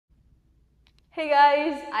Hey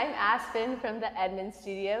guys, I'm Aspen from the Edmond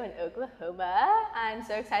studio in Oklahoma. I'm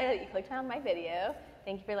so excited that you clicked on my video.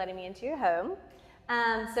 Thank you for letting me into your home.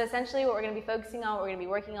 So essentially what we're going to be focusing on, what we're going to be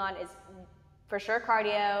working on is for sure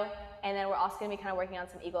cardio, and then we're also going to be kind of working on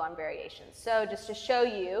some eagle arm variations. So just to show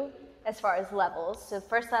you as far as levels, so the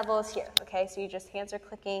first level is here, okay? So you just hands are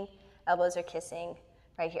clicking, elbows are kissing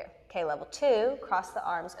right here. Okay, level 2, cross the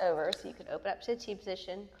arms over, so you can open up to the T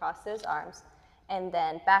position, cross those arms, and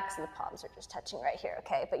then backs of the palms are just touching right here,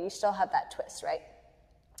 okay? But you still have that twist, right?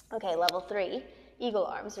 Okay, level 3, eagle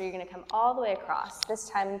arms, so you're gonna come all the way across. This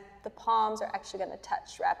time, the palms are actually gonna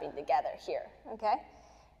touch, wrapping together here, okay?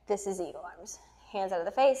 This is eagle arms. Hands out of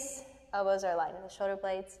the face, elbows are aligned with the shoulder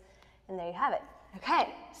blades, and there you have it. Okay,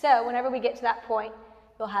 so whenever we get to that point,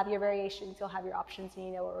 you'll have your variations, you'll have your options, and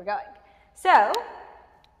you know where we're going. So,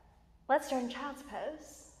 let's start in child's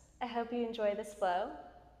pose. I hope you enjoy this flow.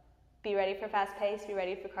 Be ready for fast pace, be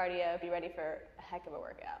ready for cardio, be ready for a heck of a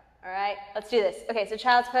workout. All right, let's do this. Okay, so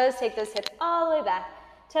child's pose, take those hips all the way back.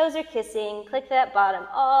 Toes are kissing, click that bottom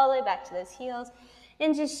all the way back to those heels,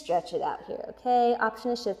 and just stretch it out here, okay? Option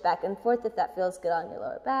to shift back and forth if that feels good on your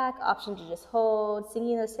lower back. Option to just hold,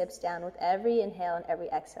 sinking those hips down with every inhale and every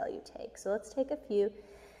exhale you take. So let's take a few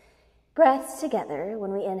breaths together.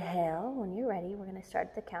 When we inhale, when you're ready, we're gonna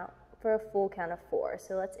start the count for a full count of 4.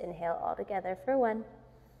 So let's inhale all together for 1,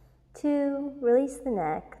 2, release the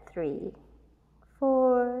neck, 3,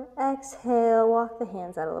 4, exhale, walk the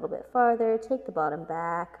hands out a little bit farther, take the bottom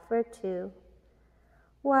back for 2,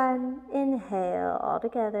 1, inhale all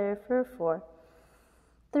together for 4,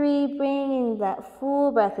 3, bringing that full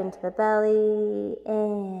breath into the belly,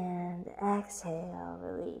 and exhale,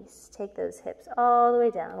 release. Take those hips all the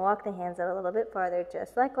way down, walk the hands out a little bit farther,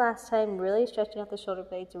 just like last time, really stretching out the shoulder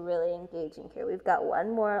blades, really engaging here. We've got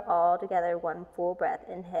one more all together, one full breath,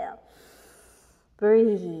 inhale,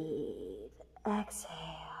 breathe, exhale,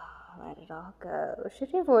 let it all go.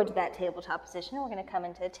 Shifting forward to that tabletop position, we're gonna come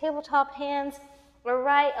into tabletop, hands, we're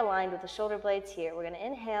right aligned with the shoulder blades here. We're gonna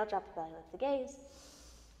inhale, drop the belly, lift the gaze.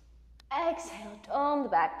 Exhale, dome the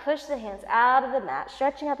back, push the hands out of the mat,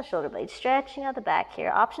 stretching out the shoulder blades, stretching out the back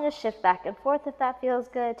here. Option to shift back and forth if that feels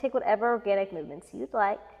good. Take whatever organic movements you'd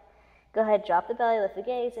like. Go ahead, drop the belly, lift the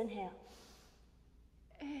gaze, inhale.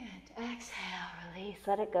 And exhale, release,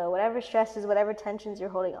 let it go. Whatever stresses, whatever tensions you're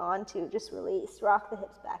holding on to, just release. Rock the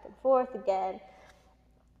hips back and forth again.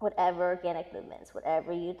 Whatever organic movements,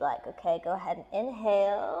 whatever you'd like. Okay, go ahead and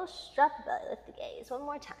inhale, drop the belly, lift the gaze. One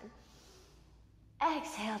more time.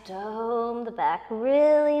 Exhale, dome the back.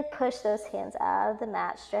 Really push those hands out of the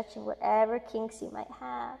mat, stretching whatever kinks you might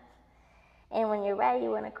have. And when you're ready,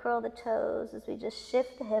 you want to curl the toes as we just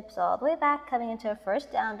shift the hips all the way back, coming into a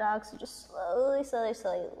first down dog. So just slowly, slowly,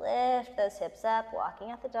 slowly lift those hips up,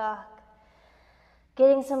 walking out the dog.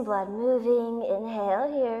 Getting some blood moving.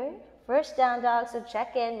 Inhale here. First down dog, so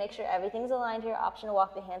check in, make sure everything's aligned here. Option to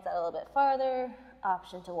walk the hands out a little bit farther.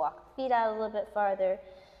 Option to walk the feet out a little bit farther.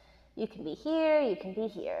 You can be here, you can be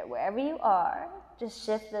here. Wherever you are, just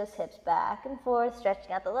shift those hips back and forth,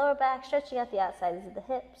 stretching out the lower back, stretching out the outsides of the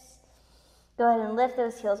hips. Go ahead and lift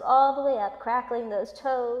those heels all the way up, crackling those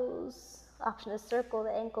toes. Option to circle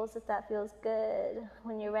the ankles if that feels good.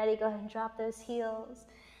 When you're ready, go ahead and drop those heels.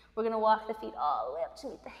 We're gonna walk the feet all the way up to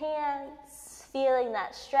meet the hands. Feeling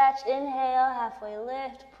that stretch, inhale, halfway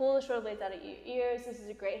lift, pull the shoulder blades out of your ears. This is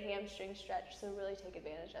a great hamstring stretch, so really take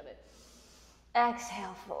advantage of it.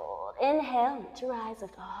 Exhale, fold. Inhale, to rise,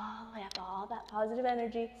 lift all the way up, all that positive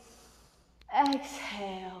energy.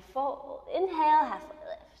 Exhale, fold. Inhale, halfway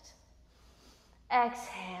lift.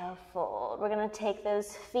 Exhale, fold. We're gonna take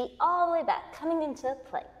those feet all the way back, coming into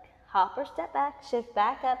plank. Hop or step back, shift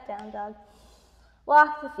back up, down dog.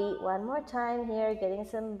 Walk the feet one more time here, getting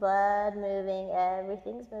some blood moving,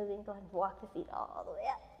 everything's moving. Go ahead and walk the feet all the way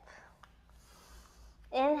up.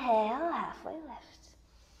 Inhale, halfway lift.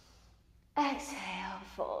 Exhale,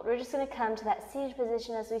 fold. We're just going to come to that seated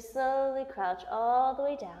position as we slowly crouch all the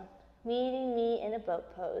way down, meeting me in a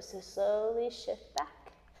boat pose. So slowly shift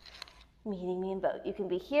back, meeting me in boat. You can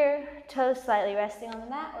be here, toes slightly resting on the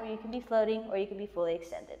mat, or you can be floating, or you can be fully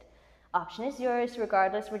extended. Option is yours.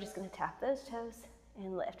 Regardless, we're just going to tap those toes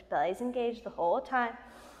and lift. Belly's engaged the whole time.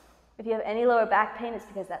 If you have any lower back pain, it's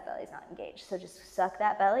because that belly's not engaged. So just suck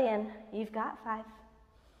that belly in. You've got 5,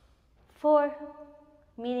 4,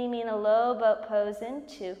 meeting me in a low boat pose in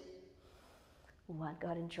 2, 1. Go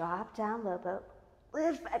ahead and drop down, low boat.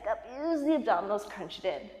 Lift back up, use the abdominals, crunch it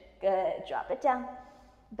in. Good, drop it down.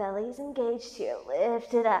 Belly's engaged here,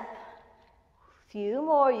 lift it up. Few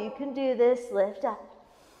more, you can do this, lift up.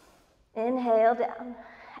 Inhale down,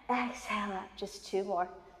 exhale up, just 2 more.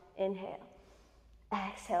 Inhale,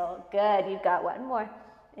 Exhale, good. You've got one more.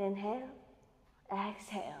 Inhale,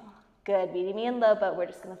 exhale. Good, medium and low boat. We're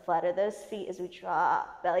just gonna flutter those feet as we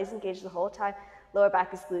drop. Belly's engaged the whole time. Lower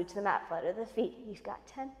back is glued to the mat. Flutter the feet. You've got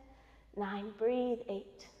 10, 9, breathe,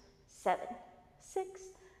 8, 7, 6,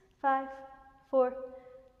 5, 4,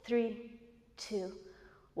 3, 2,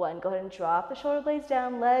 1. Go ahead and drop the shoulder blades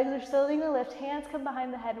down. Legs are slowly gonna lift. Hands come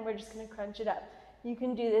behind the head and we're just gonna crunch it up. You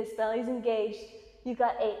can do this. Belly's engaged. You've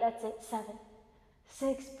got 8, that's it. 7,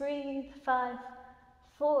 6, breathe, 5,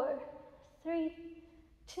 4, 3,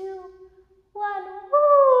 2, 1.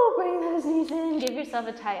 Woo! Bring those knees in. Give yourself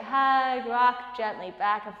a tight hug. Rock gently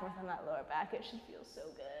back and forth on that lower back. It should feel so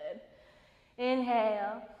good.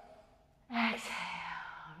 Inhale. Exhale.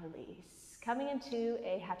 Release. Coming into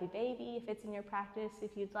a happy baby if it's in your practice,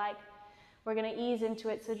 if you'd like. We're going to ease into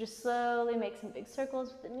it, so just slowly make some big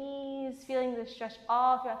circles with the knees, feeling the stretch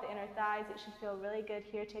all throughout the inner thighs. It should feel really good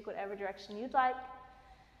here. Take whatever direction you'd like.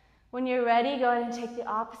 When you're ready, go ahead and take the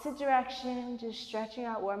opposite direction, just stretching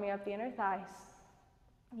out, warming up the inner thighs.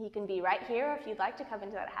 You can be right here, or if you'd like to come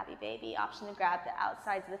into that happy baby, option to grab the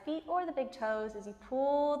outsides of the feet or the big toes as you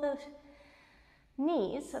pull the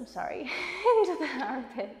knees, into the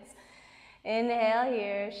armpits. Inhale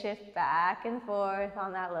here, shift back and forth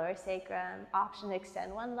on that lower sacrum. Option to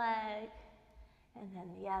extend one leg and then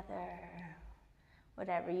the other.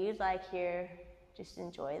 Whatever you'd like here, just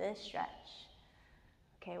enjoy this stretch.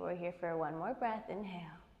 Okay, we're here for one more breath. Inhale.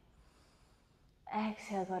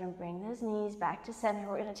 Exhale, go ahead and bring those knees back to center.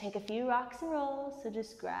 We're gonna take a few rocks and rolls, so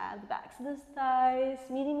just grab the backs of those thighs,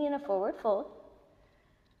 meeting me in a forward fold.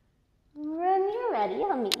 When you're ready,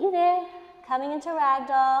 I'll meet you there. Coming into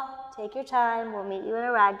ragdoll, take your time. We'll meet you in a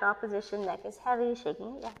ragdoll position. Neck is heavy,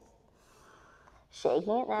 shaking it yes.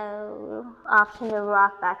 Shaking it no. Option to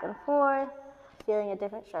rock back and forth, feeling a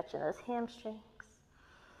different stretch in those hamstrings.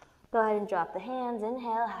 Go ahead and drop the hands.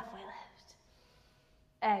 Inhale, halfway lift.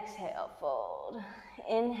 Exhale, fold.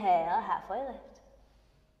 Inhale, halfway lift.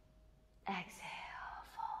 Exhale,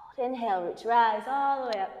 fold. Inhale, roots rise all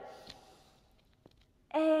the way up.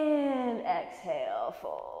 And exhale,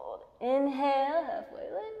 fold. Inhale, halfway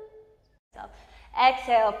lift.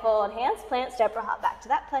 Exhale, fold. Hands plant, step or hop back to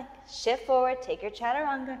that plank. Shift forward, take your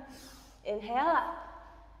chaturanga. Inhale up.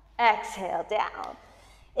 Exhale, down.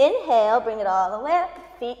 Inhale, bring it all the way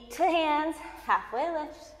up. Feet to hands, halfway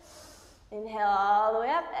lift. Inhale all the way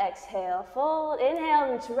up. Exhale, fold.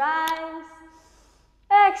 Inhale, roots rise.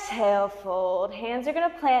 Exhale, fold. Hands are going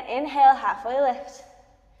to plant. Inhale, halfway lift.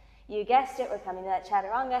 You guessed it, we're coming to that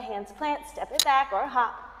chaturanga. Hands plant, step it back or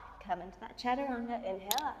hop. Come into that chaturanga. Inhale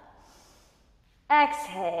up.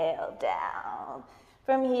 Exhale, down.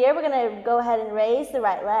 From here, we're going to go ahead and raise the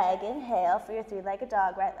right leg. Inhale for your three-legged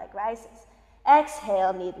dog. Right leg rises.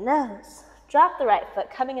 Exhale, knee to nose. Drop the right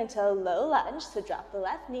foot, coming into a low lunge, so drop the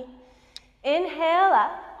left knee. Inhale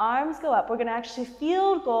up, arms go up. We're going to actually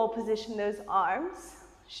field goal position those arms,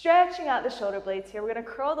 stretching out the shoulder blades here. We're going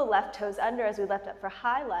to curl the left toes under as we lift up for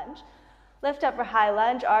high lunge. Lift up for high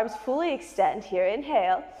lunge, arms fully extend here.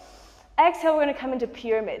 Inhale. Exhale, we're going to come into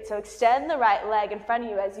pyramid. So extend the right leg in front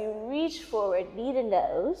of you as you reach forward, knee to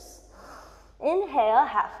nose. Inhale,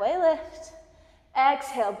 halfway lift.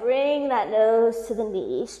 Exhale, bring that nose to the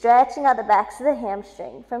knee, stretching out the backs of the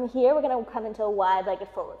hamstring. From here, we're going to come into a wide-legged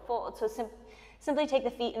forward fold. So simply take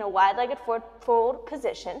the feet in a wide-legged forward fold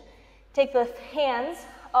position. Take the hands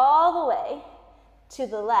all the way to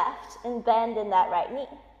the left and bend in that right knee.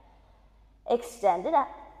 Extend it up,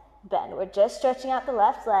 bend. We're just stretching out the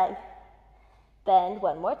left leg. Bend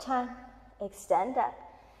one more time, extend up.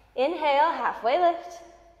 Inhale, halfway lift.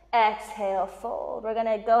 Exhale, fold. We're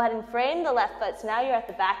gonna go ahead and frame the left foot. So now you're at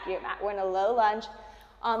the back of your mat. We're in a low lunge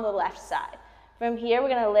on the left side. From here, we're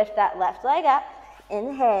gonna lift that left leg up.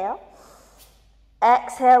 Inhale.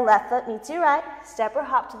 Exhale, left foot meets your right. Step or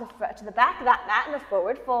hop to the front, to the back of that mat in a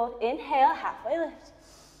forward fold. Inhale, halfway lift.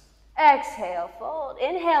 Exhale, fold.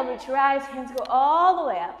 Inhale, reach, rise, hands go all the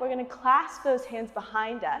way up. We're gonna clasp those hands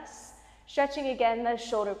behind us. Stretching again the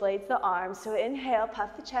shoulder blades, the arms. So inhale,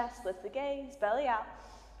 puff the chest, lift the gaze, belly out.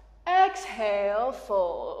 Exhale,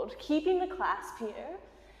 fold. Keeping the clasp here.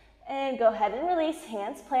 And go ahead and release,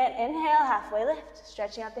 hands plant. Inhale, halfway lift.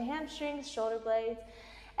 Stretching out the hamstrings, shoulder blades.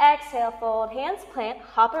 Exhale, fold, hands plant,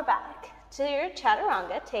 hopper back to your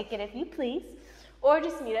chaturanga. Take it if you please. Or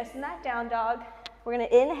just meet us in that down dog. We're gonna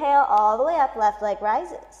inhale all the way up, left leg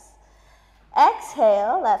rises.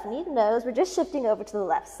 Exhale, left knee to nose. We're just shifting over to the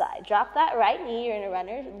left side. Drop that right knee, you're in a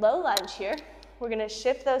runner, low lunge here. We're gonna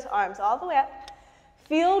shift those arms all the way up.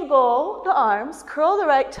 Field goal the arms, curl the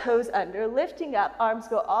right toes under, lifting up, arms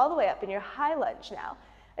go all the way up in your high lunge now.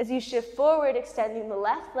 As you shift forward, extending the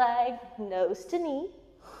left leg, nose to knee.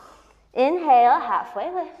 Inhale,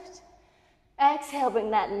 halfway lift. Exhale,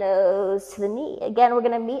 bring that nose to the knee. Again, we're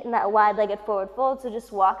going to meet in that wide-legged forward fold, so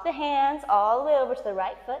just walk the hands all the way over to the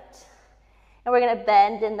right foot. And we're going to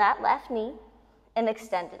bend in that left knee and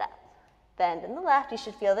extend it up. Bend in the left. You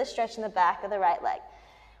should feel this stretch in the back of the right leg.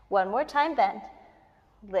 One more time, bend.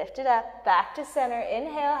 Lift it up, back to center.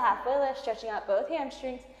 Inhale, halfway lift, stretching out both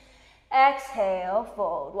hamstrings. Exhale,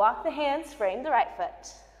 fold. Walk the hands, frame the right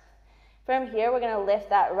foot. From here, we're going to lift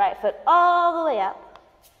that right foot all the way up.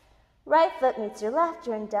 Right foot meets your left.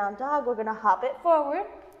 You're in down dog. We're going to hop it forward.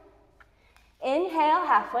 Inhale,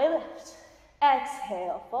 halfway lift.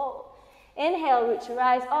 Exhale, fold. Inhale, root to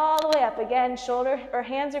rise all the way up. Again, shoulder or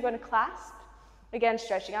hands are going to clasp. Again,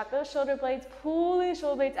 stretching out those shoulder blades, pulling the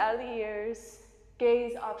shoulder blades out of the ears.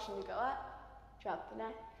 Gaze option to go up. Drop the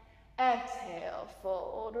neck. Exhale,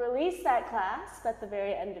 fold. Release that clasp at the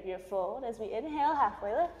very end of your fold as we inhale,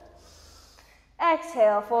 halfway lift.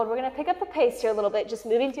 Exhale, fold. We're going to pick up the pace here a little bit, just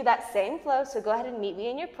moving through that same flow. So go ahead and meet me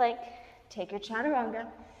in your plank. Take your chaturanga.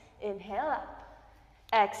 Inhale up.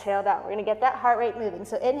 Exhale down. We're going to get that heart rate moving.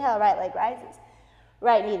 So inhale, right leg rises.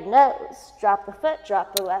 Right knee to nose. Drop the foot,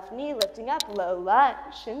 drop the left knee, lifting up, low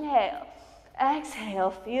lunge. Inhale. Exhale,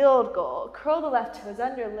 field goal. Curl the left toes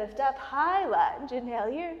under, lift up, high lunge.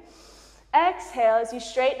 Inhale here. Exhale as you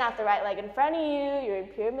straighten out the right leg in front of you. You're in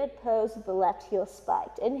pyramid pose with the left heel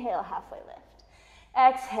spiked. Inhale, halfway lift.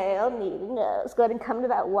 Exhale, knee to nose. Go ahead and come to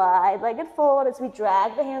that wide-legged fold as we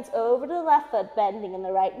drag the hands over to the left foot, bending in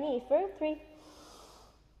the right knee for 3,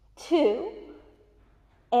 2,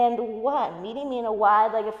 and 1. Meeting me in a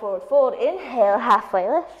wide-legged forward fold. Inhale, halfway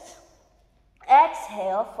lift.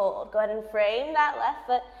 Exhale, fold. Go ahead and frame that left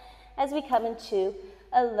foot as we come into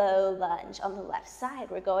a low lunge on the left side.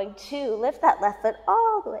 We're going to lift that left foot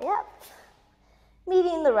all the way up,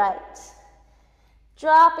 meeting the right.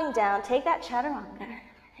 Dropping down, take that chaturanga.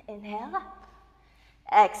 Inhale up.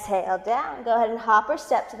 Exhale down. Go ahead and hop or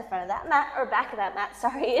step to the front of that mat, or back of that mat,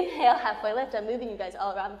 sorry. Inhale, halfway lift. I'm moving you guys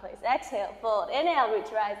all around the place. Exhale, fold. Inhale, root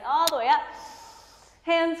to rise all the way up.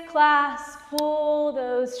 Hands clasp, pull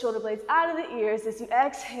those shoulder blades out of the ears as you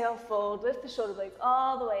exhale, fold. Lift the shoulder blades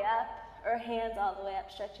all the way up, or hands all the way up,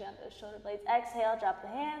 stretching out those shoulder blades. Exhale, drop the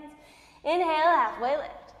hands. Inhale, halfway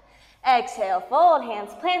lift. Exhale, fold,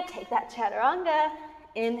 hands plant, take that chaturanga.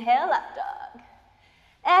 Inhale, up dog.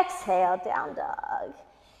 Exhale, down dog.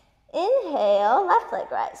 Inhale, left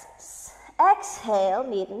leg rises. Exhale,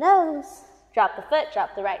 knee to nose. Drop the foot,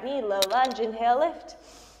 drop the right knee, low lunge. Inhale, lift.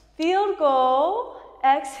 Field goal.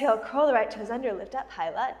 Exhale, curl the right toes under, lift up, high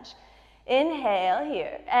lunge. Inhale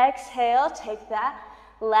here. Exhale, take that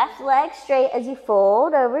left leg straight as you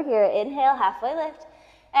fold over here. Inhale, halfway lift.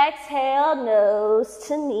 Exhale, nose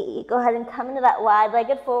to knee. Go ahead and come into that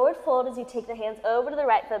wide-legged forward fold as you take the hands over to the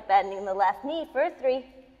right foot, bending the left knee for 3,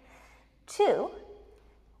 2,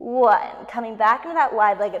 1. Coming back into that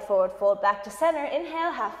wide-legged forward fold, back to center.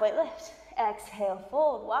 Inhale, halfway lift. Exhale,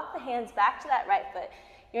 fold. Walk the hands back to that right foot.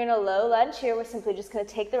 You're in a low lunge here. We're simply just going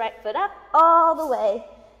to take the right foot up all the way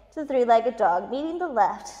to the three-legged dog, meeting the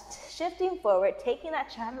left, shifting forward, taking that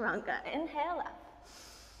chaturanga. Inhale up.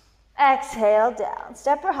 Exhale down.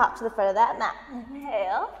 Step or hop to the front of that mat.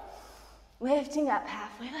 Inhale. Lifting up,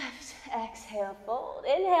 halfway lift. Exhale, fold.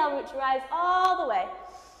 Inhale, root to rise all the way.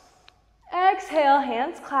 Exhale,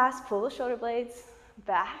 hands clasp, pull the shoulder blades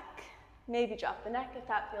back. Maybe drop the neck if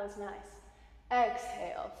that feels nice.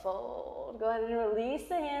 Exhale, fold. Go ahead and release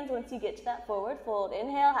the hands once you get to that forward fold.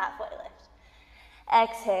 Inhale, halfway lift.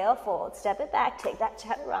 Exhale, fold. Step it back, take that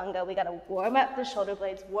chaturanga. We gotta warm up the shoulder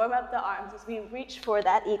blades, warm up the arms as we reach for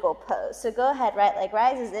that eagle pose. So go ahead, right leg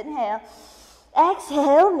rises, inhale.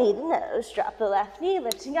 Exhale, knee to nose. Drop the left knee,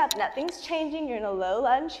 lifting up. Nothing's changing. You're in a low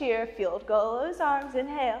lunge here. Field goal, those arms.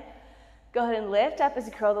 Inhale. Go ahead and lift up as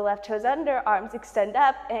you curl the left toes under. Arms extend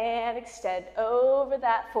up and extend over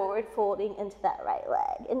that forward folding into that right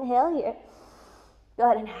leg. Inhale here. Go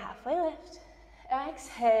ahead and halfway lift.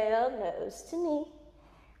 Exhale, nose to knee.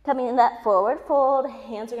 Coming in that forward fold.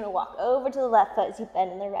 Hands are going to walk over to the left foot as you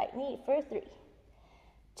bend in the right knee for 3,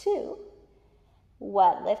 2,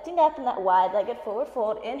 1. Lifting up in that wide-legged forward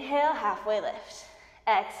fold. Inhale, halfway lift.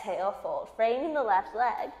 Exhale, fold. Framing the left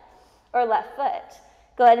leg or left foot.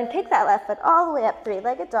 Go ahead and pick that left foot all the way up,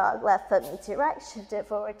 three-legged dog. Left foot meets your right. Shift it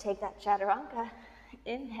forward. Take that chaturanga.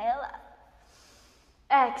 Inhale up.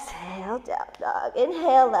 Exhale, down dog.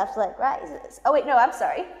 Inhale, left leg rises. Oh, wait, no, I'm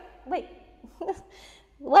sorry. Wait.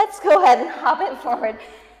 Let's go ahead and hop it forward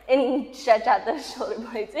and stretch out those shoulder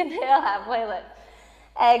blades. Inhale, halfway lift.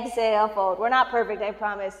 Exhale, fold. We're not perfect, I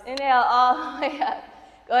promise. Inhale all the way up.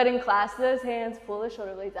 Go ahead and clasp those hands, pull the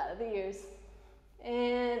shoulder blades out of the ears.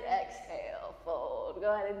 And exhale, fold.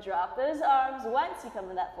 Go ahead and drop those arms. Once you come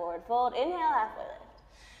to that forward fold, inhale, halfway lift.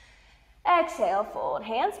 Exhale, fold.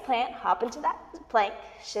 Hands plant, hop into that plank,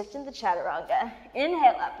 shift into chaturanga.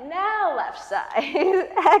 Inhale up, now left side.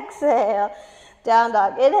 Exhale, down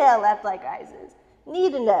dog. Inhale, left leg rises. Knee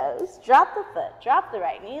to nose, drop the foot, drop the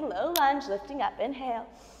right knee, low lunge, lifting up, inhale.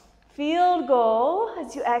 Field goal,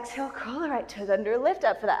 as you exhale, curl the right toes under, lift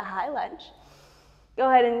up for that high lunge. Go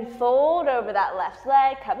ahead and fold over that left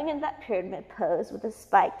leg, coming into that pyramid pose with a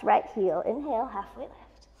spiked right heel. Inhale, halfway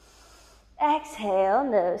lift. Exhale,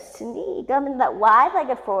 nose to knee. Come into that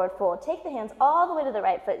wide-legged forward fold. Take the hands all the way to the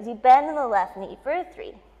right foot as you bend in the left knee for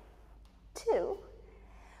 3, 2,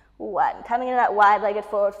 1. Coming into that wide-legged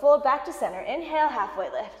forward fold, back to center. Inhale, halfway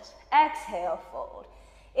lift. Exhale, fold.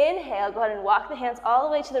 Inhale, go ahead and walk the hands all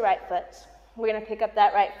the way to the right foot. We're going to pick up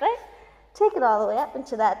that right foot, take it all the way up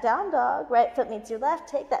into that down dog. Right foot meets your left,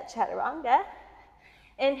 take that chaturanga.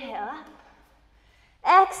 Inhale up.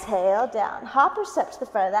 Exhale, down. Hop or step to the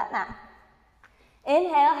front of that mat.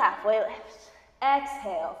 Inhale, halfway lift.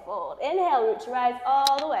 Exhale, fold. Inhale, root to rise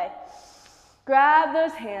all the way. Grab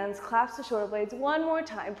those hands, clasp the shoulder blades one more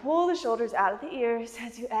time. Pull the shoulders out of the ears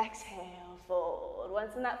as you exhale, fold.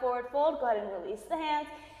 Once in that forward fold, go ahead and release the hands.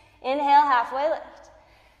 Inhale, halfway lift.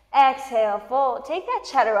 Exhale, fold. Take that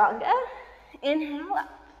chaturanga. Inhale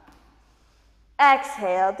up.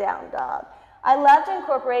 Exhale, down dog. I love to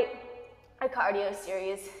incorporate a cardio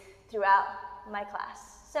series throughout my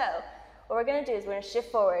class. So what we're going to do is we're going to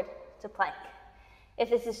shift forward to plank. If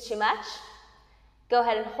this is too much, go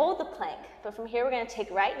ahead and hold the plank. But from here, we're going to take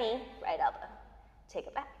right knee, right elbow. Take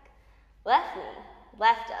it back. Left knee,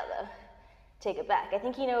 left elbow. Take it back. I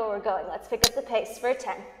think you know where we're going. Let's pick up the pace for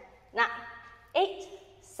 10, 9, 8,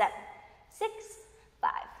 7, 6,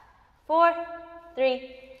 5, 4,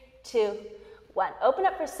 3, 2, 1. Open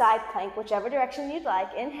up for side plank, whichever direction you'd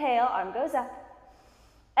like. Inhale, arm goes up.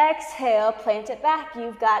 Exhale, plant it back.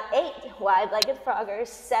 You've got 8 wide-legged froggers.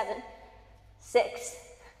 7, 6,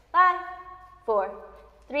 5, 4,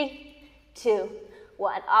 3, 2,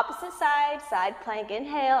 1. Opposite side, side plank.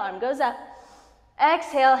 Inhale, arm goes up.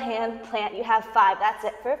 Exhale, hand plant. You have 5. That's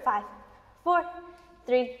it for 5, 4,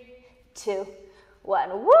 3, 2, 1.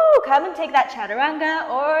 Woo! Come and take that chaturanga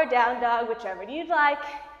or down dog, whichever you'd like.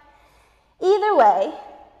 Either way,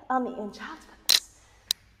 I'll meet you in child's pose.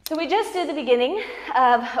 So we just did the beginning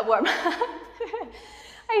of a warm-up.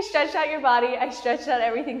 I stretched out your body. I stretched out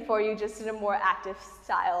everything for you just in a more active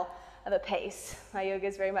style of a pace. My yoga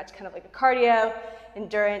is very much kind of like a cardio,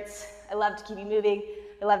 endurance. I love to keep you moving.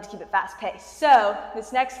 I love to keep it fast-paced. So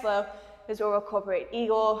this next flow is where we'll incorporate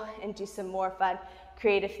eagle and do some more fun,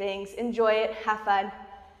 creative things. Enjoy it, have fun,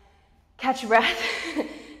 catch your breath,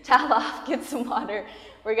 towel off, get some water.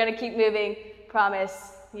 We're gonna keep moving,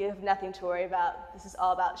 promise. You have nothing to worry about. This is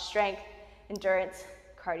all about strength, endurance,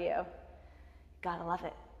 cardio. Gotta love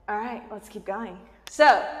it. All right, let's keep going.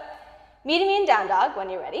 So, meeting me in down dog when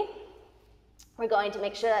you're ready. We're going to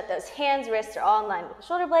make sure that those hands, wrists are all in line with the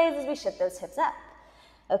shoulder blades as we shift those hips up.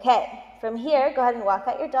 Okay, from here, go ahead and walk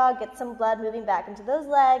out your dog, get some blood moving back into those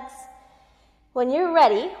legs. When you're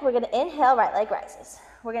ready, we're gonna inhale, right leg rises.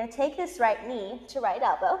 We're gonna take this right knee to right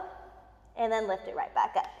elbow and then lift it right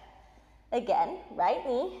back up. Again, right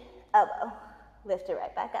knee, elbow, lift it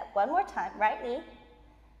right back up. One more time, right knee,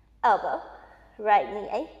 elbow, right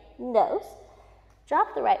knee, nose.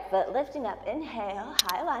 Drop the right foot, lifting up, inhale,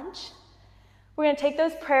 high lunge. We're gonna take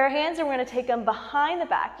those prayer hands and we're gonna take them behind the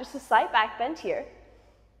back, just a slight back bend here.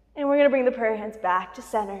 And we're gonna bring the prayer hands back to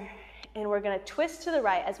center. And we're gonna twist to the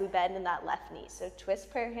right as we bend in that left knee. So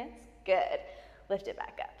twist prayer hands, good. Lift it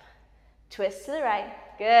back up. Twist to the right,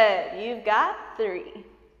 good. You've got 3,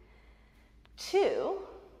 2,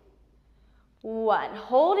 1.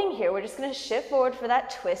 Holding here, we're just gonna shift forward for that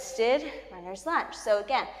twisted runner's lunge. So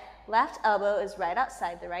again, left elbow is right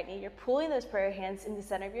outside the right knee. You're pulling those prayer hands in the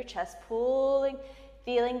center of your chest, pulling,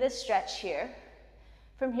 feeling this stretch here.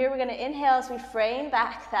 From here, we're gonna inhale as we frame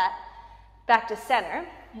back to center.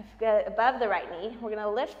 Above the right knee, we're gonna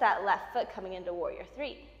lift that left foot coming into warrior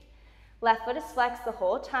 3. Left foot is flexed the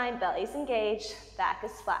whole time, belly's engaged, back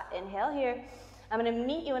is flat. Inhale here. I'm gonna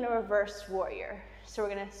meet you in a reverse warrior. So we're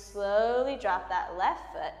gonna slowly drop that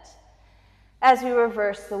left foot. As we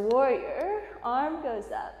reverse the warrior, arm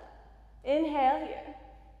goes up. Inhale here.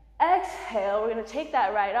 Exhale, we're gonna take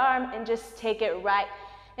that right arm and just take it right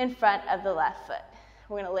in front of the left foot.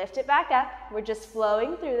 We're gonna lift it back up. We're just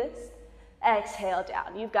flowing through this. Exhale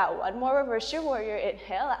down. You've got one more reverse your warrior.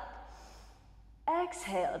 Inhale up.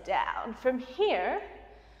 Exhale down. From here,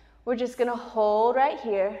 we're just gonna hold right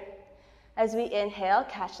here. As we inhale,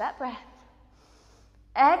 catch that breath.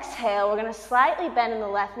 Exhale, we're gonna slightly bend in the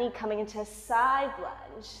left knee, coming into a side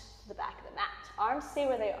lunge to the back of the mat. Arms stay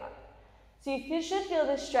where they are. So you should feel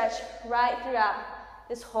this stretch right throughout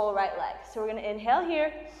this whole right leg. So we're gonna inhale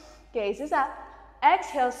here, gaze is up.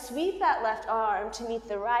 Exhale, sweep that left arm to meet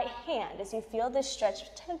the right hand as you feel this stretch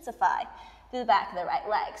intensify through the back of the right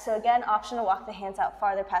leg. So again, option to walk the hands out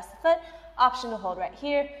farther past the foot, option to hold right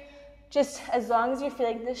here. Just as long as you're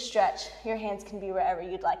feeling this stretch, your hands can be wherever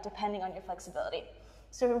you'd like, depending on your flexibility.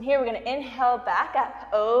 So from here, we're gonna inhale back up,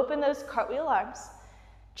 open those cartwheel arms.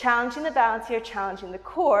 Challenging the balance here, challenging the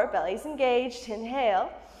core, belly's engaged,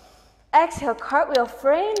 inhale. Exhale, cartwheel,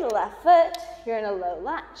 frame the left foot. You're in a low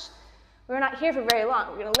lunge. We're not here for very long.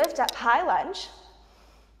 We're gonna lift up, high lunge.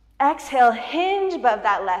 Exhale, hinge above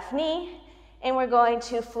that left knee. And we're going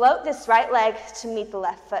to float this right leg to meet the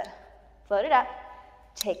left foot. Float it up,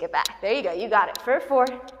 take it back. There you go, you got it. For 4,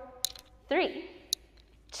 3,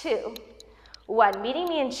 2, 1. Meeting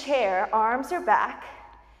me in chair, arms are back.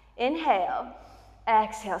 Inhale,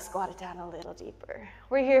 exhale, squat it down a little deeper.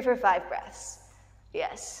 We're here for 5 breaths.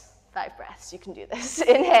 Yes, 5 breaths, you can do this.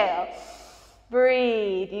 Inhale,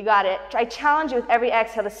 breathe, you got it. I challenge you with every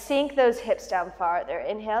exhale to sink those hips down farther.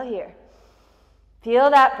 Inhale here.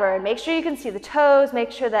 Feel that burn. Make sure you can see the toes.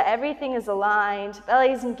 Make sure that everything is aligned.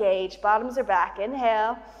 Belly's engaged. Bottoms are back.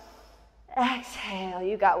 Inhale. Exhale.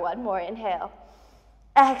 You got one more. Inhale.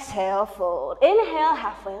 Exhale. Fold. Inhale.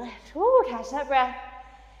 Halfway lift. Woo, catch that breath.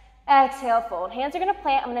 Exhale. Fold. Hands are going to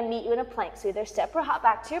plant. I'm going to meet you in a plank. So either step or hop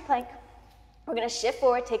back to your plank. We're going to shift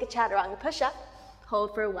forward. Take a chaturanga push-up.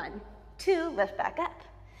 Hold for 1, 2. Lift back up.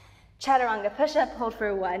 Chaturanga push-up. Hold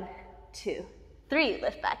for 1, 2, 3.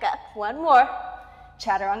 Lift back up. One more.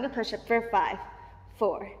 Chaturanga push-up for 5,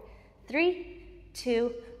 4, 3,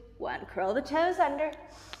 2, 1. Curl the toes under.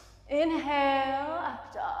 Inhale,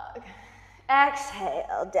 up dog.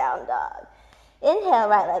 Exhale, down dog. Inhale,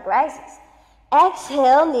 right leg rises.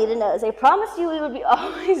 Exhale, knee to nose. I promised you we would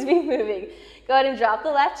always be moving. Go ahead and drop the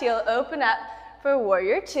left heel. Open up for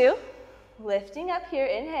warrior 2. Lifting up here,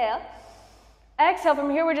 inhale. Exhale, from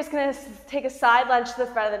here we're just gonna take a side lunge to the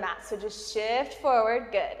front of the mat. So just shift forward,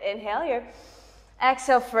 good. Inhale here.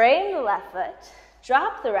 Exhale, frame the left foot,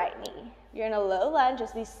 drop the right knee. You're in a low lunge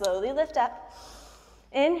as we slowly lift up.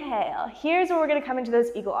 Inhale, here's where we're gonna come into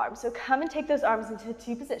those eagle arms. So come and take those arms into a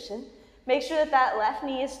T position. Make sure that that left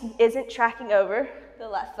knee isn't tracking over the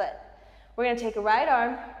left foot. We're gonna take a right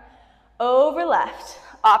arm over left.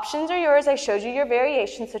 Options are yours, I showed you your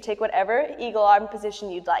variations, so take whatever eagle arm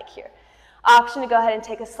position you'd like here. Option to go ahead and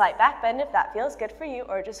take a slight back bend if that feels good for you,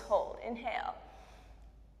 or just hold, inhale.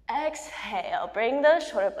 Exhale, bring those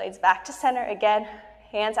shoulder blades back to center. Again,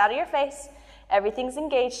 hands out of your face. Everything's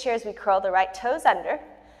engaged here as we curl the right toes under.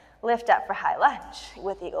 Lift up for high lunge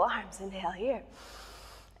with eagle arms. Inhale here.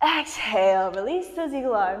 Exhale, release those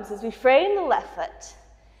eagle arms as we frame the left foot.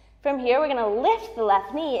 From here, we're gonna lift the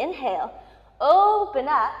left knee. Inhale, open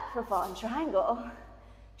up for fallen triangle.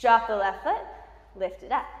 Drop the left foot, lift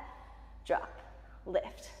it up. Drop,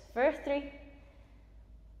 lift. For 3,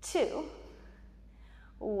 2,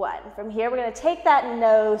 1. From here, we're going to take that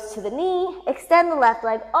nose to the knee, extend the left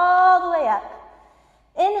leg all the way up.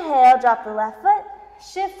 Inhale, drop the left foot,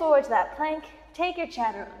 shift forward to that plank, take your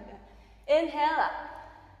chaturanga. Inhale up.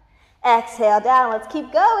 Exhale down, let's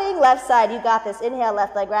keep going. Left side, you got this. Inhale,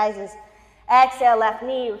 left leg rises. Exhale, left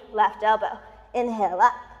knee, left elbow. Inhale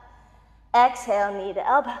up. Exhale, knee to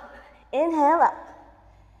elbow. Inhale up.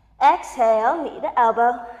 Exhale, knee to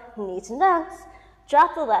elbow, knee to nose.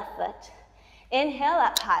 Drop the left foot. Inhale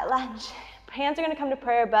up, high lunge. Hands are gonna come to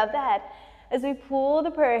prayer above the head as we pull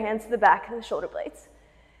the prayer hands to the back of the shoulder blades.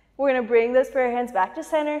 We're gonna bring those prayer hands back to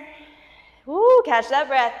center. Woo, catch that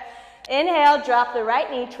breath. Inhale, drop the right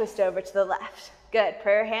knee, twist over to the left. Good,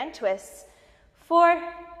 prayer hand twists. 4,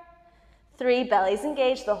 3, belly's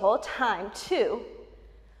engaged the whole time. 2,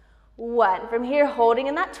 1. From here, holding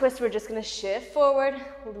in that twist, we're just gonna shift forward.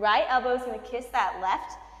 Right elbow's gonna kiss that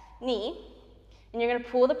left knee. And you're gonna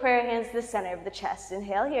pull the prayer hands to the center of the chest.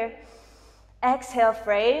 Inhale here. Exhale,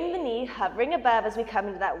 frame the knee, hovering above as we come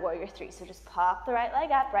into that warrior 3. So just pop the right leg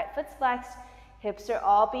up, right foot's flexed. Hips are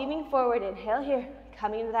all beaming forward. Inhale here.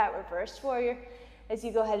 Coming into that reversed warrior. As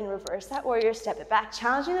you go ahead and reverse that warrior, step it back,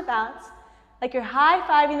 challenging the balance. Like you're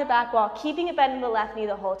high-fiving the back wall, keeping it bent in the left knee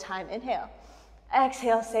the whole time. Inhale.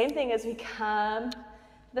 Exhale, same thing as we come to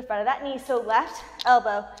the front of that knee. So left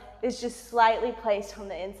elbow is just slightly placed on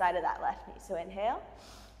the inside of that left knee. So inhale,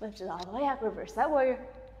 lift it all the way up, reverse that warrior.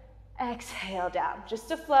 Exhale down. Just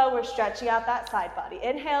to flow, we're stretching out that side body.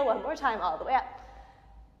 Inhale, one more time, all the way up.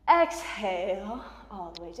 Exhale,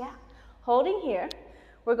 all the way down. Holding here,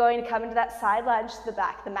 we're going to come into that side lunge to the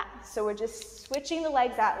back of the mat. So we're just switching the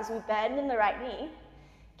legs out as we bend in the right knee,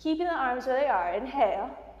 keeping the arms where they are.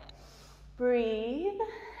 Inhale, breathe,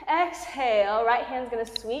 exhale. Right hand's gonna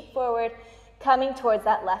sweep forward, coming towards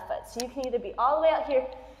that left foot. So you can either be all the way out here,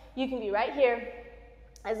 you can be right here,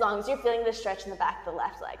 as long as you're feeling the stretch in the back of the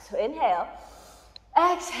left leg. So inhale,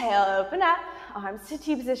 exhale, open up, arms to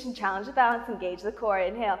T position, challenge the balance, engage the core.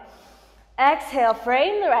 Inhale, exhale,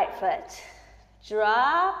 frame the right foot.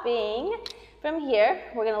 Dropping from here,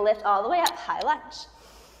 we're gonna lift all the way up, high lunge.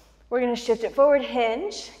 We're gonna shift it forward,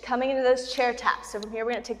 hinge, coming into those chair taps. So from here,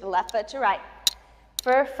 we're gonna take the left foot to right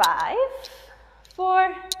for 5,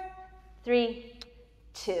 4, 3,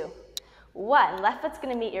 2, 1. Left foot's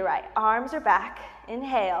gonna meet your right. Arms are back.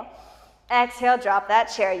 Inhale. Exhale, drop that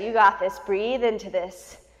chair. You got this. Breathe into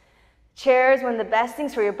this. Chair is one of the best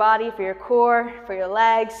things for your body, for your core, for your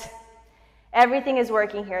legs. Everything is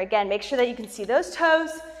working here. Again, make sure that you can see those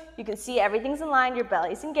toes. You can see everything's in line. Your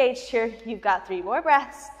belly's engaged here. You've got 3 more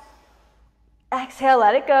breaths. Exhale,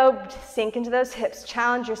 let it go. Sink into those hips.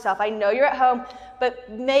 Challenge yourself. I know you're at home, but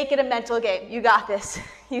make it a mental game. You got this.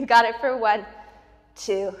 You got it for 1,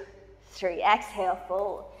 2, 3. Exhale,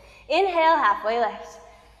 fold. Inhale, halfway lift.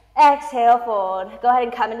 Exhale, fold. Go ahead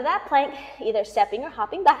and come into that plank, either stepping or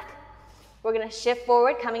hopping back. We're gonna shift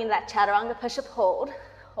forward, coming into that chaturanga push-up hold.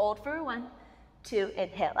 Hold for 1, 2,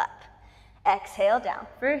 inhale up. Exhale down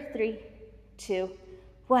for 3, 2,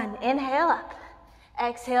 1. Inhale up.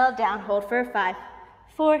 Exhale down, hold for 5,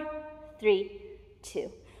 4, 3,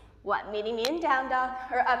 2, 1. Meeting me in down dog,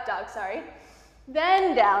 or up dog, sorry.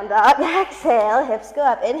 Then down dog, exhale, hips go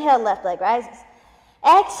up. Inhale, left leg rises.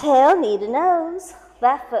 Exhale, knee to nose.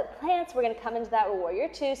 Left foot plants. We're gonna come into that warrior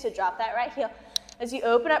 2, so drop that right heel. As you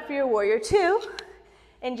open up for your warrior 2,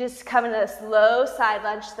 and just come into a slow side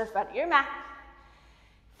lunge to the front of your mat.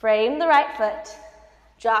 Frame the right foot,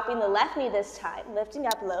 dropping the left knee this time, lifting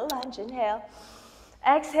up, low lunge, inhale.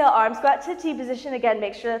 Exhale, arms go out to T position. Again,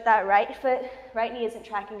 make sure that that right knee isn't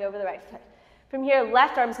tracking over the right foot. From here,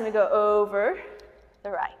 left arm's gonna go over the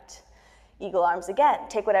right. Eagle arms again.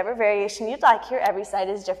 Take whatever variation you'd like here. Every side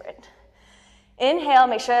is different. Inhale,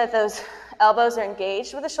 make sure that those elbows are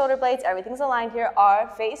engaged with the shoulder blades. Everything's aligned here. Our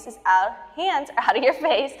face is out, hands are out of your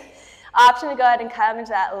face. Option to go ahead and come into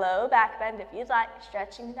that low back bend if you'd like,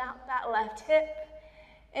 stretching out that left hip.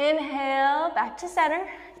 Inhale, back to center.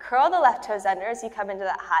 Curl the left toes under as you come into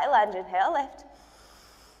that high lunge. Inhale, lift.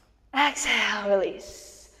 Exhale,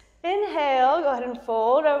 release. Inhale, go ahead and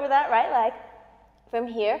fold over that right leg. From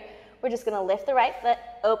here, we're just gonna lift the right foot,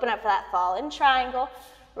 open up for that fallen triangle.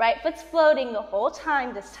 Right foot's floating the whole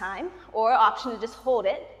time this time, or option to just hold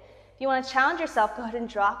it. If you wanna challenge yourself, go ahead and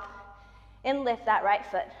drop and lift that right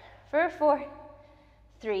foot for 4,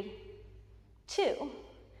 3, 2,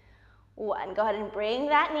 1. Go ahead and bring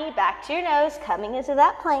that knee back to your nose, coming into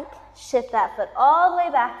that plank. Shift that foot all the way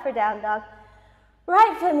back for down dog.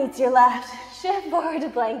 Right foot meets your left. Shift forward to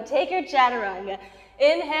plank. Take your chaturanga.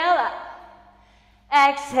 Inhale up.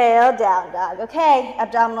 Exhale, down dog. Okay,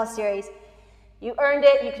 abdominal series. You earned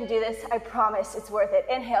it. You can do this. I promise it's worth it.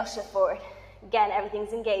 Inhale, shift forward. Again,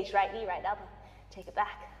 everything's engaged. Right knee, right elbow. Take it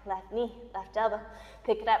back. Left knee, left elbow.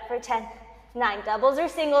 Pick it up for 10, 9. Doubles or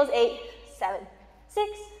singles. 8, 7, 6,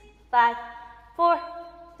 5, 4,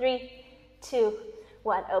 3, 2,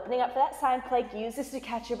 1. Opening up for that side plank. Use this to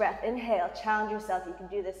catch your breath. Inhale, challenge yourself. You can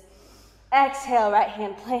do this. Exhale, right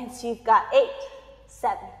hand plants. You've got 8,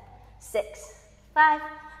 7, 6, 5,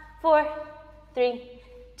 4, 3,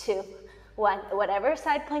 2, 1. Whatever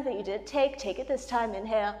side plank that you didn't take it this time.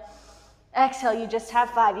 Inhale. Exhale, you just have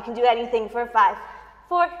 5. You can do anything for 5,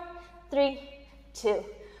 4, 3, 2,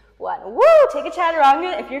 1. Woo! Take a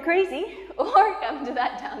chaturanga if you're crazy, or come to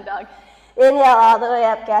that down dog. Inhale all the way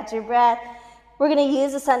up, catch your breath. We're gonna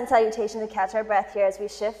use the sun salutation to catch our breath here as we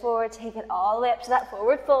shift forward, take it all the way up to that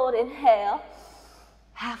forward fold. Inhale,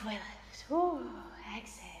 halfway lift. Woo.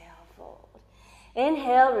 Exhale, fold.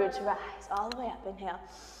 Inhale, root to rise, all the way up. Inhale.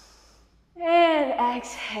 And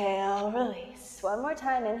exhale, release. One more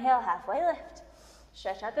time, inhale, halfway lift.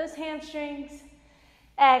 Stretch out those hamstrings.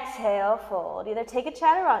 Exhale, fold. Either take a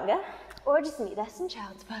chaturanga or just meet us in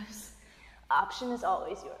child's pose. Option is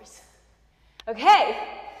always yours. Okay,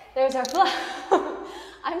 there's our flow.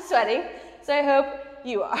 I'm sweating, so I hope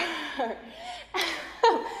you are.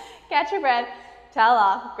 Catch your breath, towel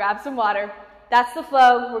off, grab some water. That's the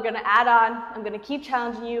flow. We're gonna add on. I'm gonna keep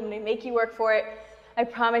challenging you. I'm gonna make you work for it. I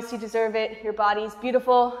promise you deserve it. Your body's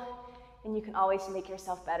beautiful, and you can always make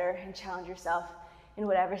yourself better and challenge yourself in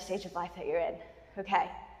whatever stage of life that you're in. Okay,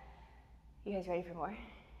 you guys ready for more?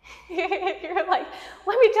 You're like,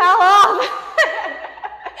 let me towel off.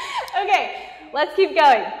 Okay, let's keep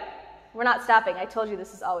going. We're not stopping. I told you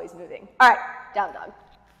this is always moving. All right, down dog.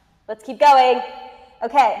 Let's keep going.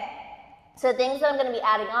 Okay, so things that I'm going to be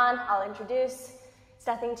adding on, I'll introduce. It's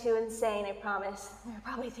nothing too insane, I promise. You're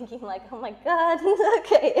probably thinking like, oh my God.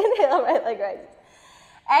 Okay, inhale, right leg rises.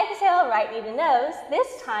 Exhale, right knee to nose.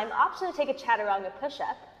 This time, option to take a chaturanga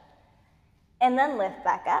push-up. And then lift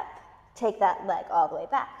back up. Take that leg all the way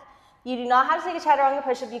back. You do not have to take a chaturanga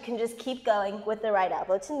push-up. You can just keep going with the right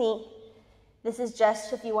elbow to knee. This is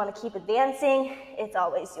just if you want to keep advancing, it's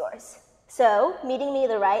always yours. So, meeting me,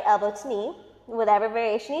 the right elbow to knee, whatever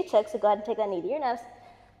variation you took, so go ahead and take that knee to your nose.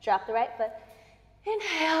 Drop the right foot.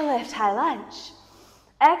 Inhale, lift, high lunge.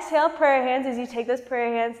 Exhale, prayer hands as you take those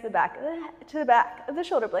prayer hands to the back of the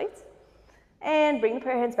shoulder blades. And bring the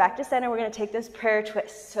prayer hands back to center. We're going to take this prayer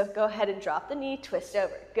twist. So go ahead and drop the knee, twist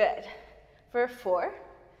over. Good. For 4,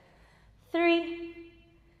 3,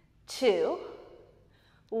 2,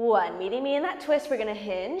 1. Meeting me in that twist, we're going to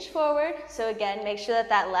hinge forward. So again, make sure that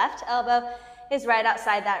that left elbow is right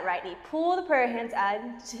outside that right knee. Pull the prayer hands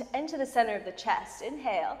into the center of the chest.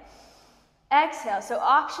 Inhale. Exhale. So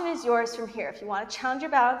option is yours from here. If you want to challenge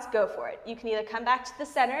your balance, go for it. You can either come back to the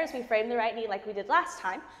center as we frame the right knee like we did last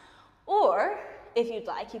time, or if you'd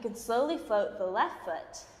like, you can slowly float the left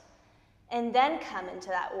foot and then come into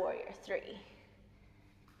that warrior 3.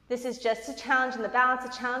 This is just a challenge in the balance,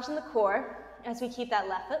 a challenge in the core. As we keep that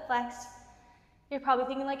left foot flexed, you're probably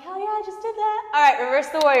thinking like, hell yeah, I just did that. All right, reverse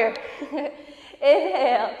the warrior.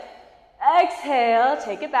 Inhale, exhale,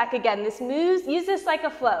 take it back again. This moves, use this like a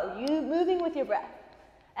flow. You moving with your breath.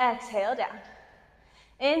 Exhale down.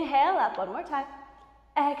 Inhale up one more time.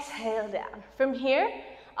 Exhale down. From here,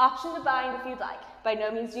 option to bind if you'd like. By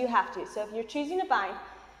no means do you have to. So if you're choosing to bind,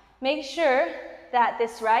 make sure that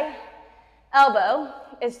this right elbow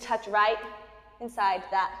is tucked right inside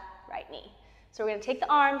that right knee. So we're going to take the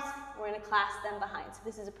arms, we're going to clasp them behind. So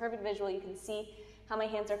this is a perfect visual. You can see how my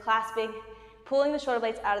hands are clasping, pulling the shoulder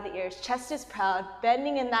blades out of the ears. Chest is proud,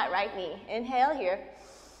 bending in that right knee. Inhale here.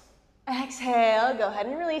 Exhale, go ahead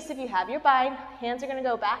and release if you have your bind. Hands are going to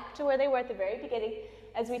go back to where they were at the very beginning.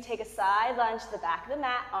 As we take a side lunge to the back of the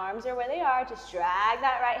mat, arms are where they are. Just drag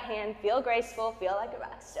that right hand, feel graceful, feel like a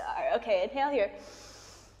rock star. Okay, inhale here.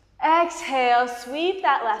 Exhale, sweep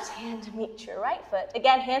that left hand to meet your right foot.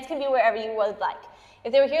 Again, hands can be wherever you would like.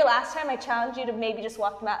 If they were here last time, I challenge you to maybe just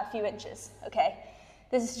walk them out a few inches, okay?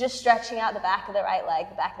 This is just stretching out the back of the right leg,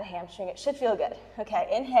 the back of the hamstring. It should feel good. Okay,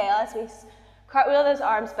 inhale as we cartwheel those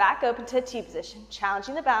arms back open to a T position,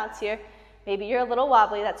 challenging the balance here. Maybe you're a little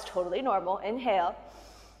wobbly, that's totally normal. Inhale.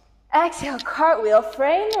 Exhale, cartwheel,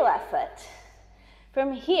 frame the left foot.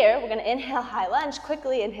 From here, we're gonna inhale, high lunge,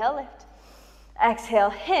 quickly inhale, lift. Exhale,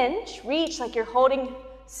 hinge, reach like you're holding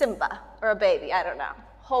Simba or a baby, I don't know.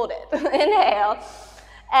 Hold it. Inhale.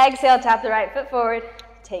 Exhale, tap the right foot forward,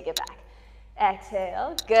 take it back.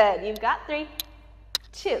 Exhale, good. You've got 3,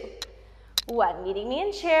 2, 1. Meeting me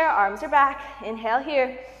in chair, arms are back. Inhale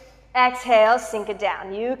here. Exhale, sink it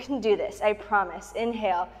down. You can do this, I promise.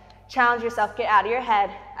 Inhale. Challenge yourself, get out of your head.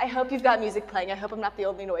 I hope you've got music playing. I hope I'm not the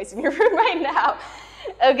only noise in your room right now.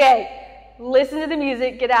 Okay. Listen to the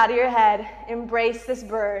music, get out of your head, embrace this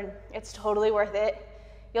burn. It's totally worth it.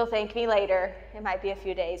 You'll thank me later. It might be a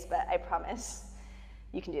few days, but I promise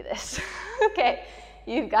you can do this. Okay,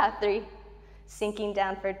 you've got 3. Sinking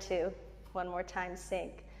down for 2. One more time,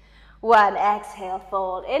 sink. 1, exhale,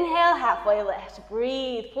 fold. Inhale, halfway lift.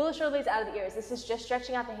 Breathe, pull the shoulder blades out of the ears. This is just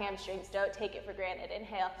stretching out the hamstrings. Don't take it for granted.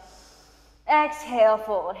 Inhale, exhale,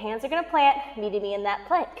 fold. Hands are gonna plant, meeting me in that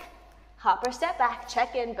plank. Hop or step back,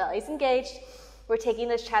 check in, belly's engaged. We're taking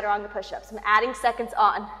those chaturanga push-ups. I'm adding seconds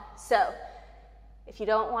on. So if you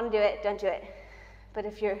don't want to do it, don't do it. But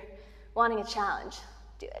if you're wanting a challenge,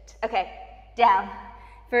 do it. Okay, down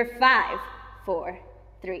for 5, 4,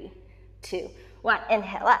 3, 2, 1.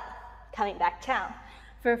 Inhale up, coming back down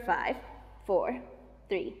for 5, 4,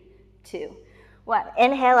 3, 2, 1.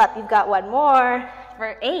 Inhale up, you've got 1 more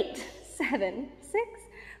for 8, 7, 6,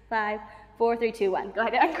 5, 4, 3, 2, 1. Go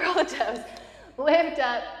ahead and uncurl the toes. Lift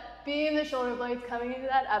up, beam the shoulder blades coming into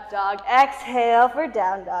that up dog. Exhale for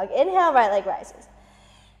down dog. Inhale, right leg rises.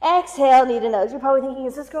 Exhale, knee to nose. You're probably thinking,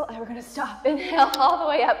 is this girl ever gonna stop? Inhale all the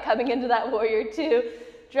way up, coming into that warrior 2.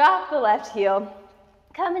 Drop the left heel.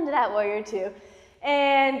 Come into that warrior 2.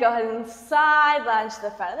 And go ahead and side lunge to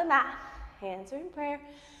the front of the mat. Hands are in prayer.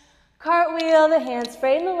 Cartwheel the hands,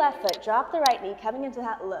 frame the left foot. Drop the right knee, coming into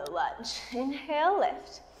that low lunge. Inhale,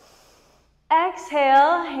 lift.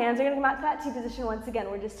 Exhale, hands are gonna come out to that T position once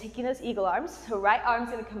again. We're just taking those eagle arms. So right arm's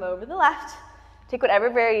gonna come over the left. Take whatever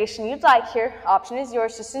variation you'd like here. Option is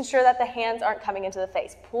yours. Just ensure that the hands aren't coming into the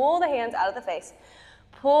face. Pull the hands out of the face.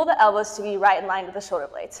 Pull the elbows to be right in line with the shoulder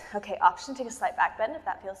blades. Okay, option, take a slight back bend if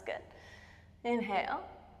that feels good. Inhale.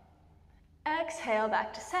 Exhale,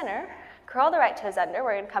 back to center. Curl the right toes under.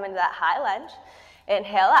 We're going to come into that high lunge.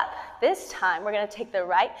 Inhale up. This time, we're going to take the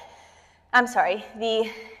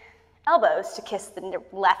elbows to kiss the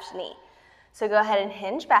left knee. So go ahead and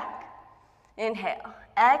hinge back. Inhale.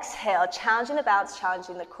 Exhale, challenging the balance,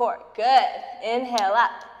 challenging the core. Good. Inhale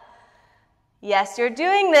up. Yes, you're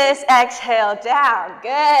doing this. Exhale down.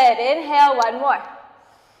 Good. Inhale, one more.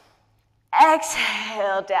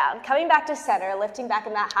 Exhale down. Coming back to center, lifting back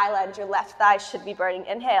in that high lunge. Your left thigh should be burning.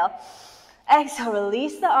 Inhale. Exhale,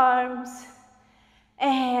 release the arms.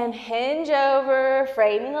 And hinge over,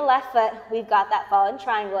 framing the left foot. We've got that fallen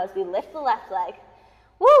triangle as we lift the left leg.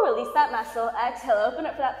 Woo, release that muscle. Exhale, open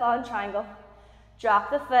up for that fallen triangle.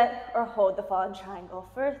 Drop the foot or hold the fallen triangle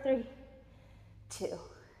for 3, 2,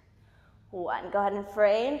 1. Go ahead and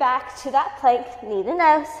frame back to that plank, knee to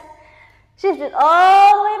nose. Shift it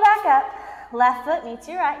all the way back up. Left foot meets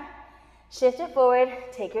your right. Shift it forward.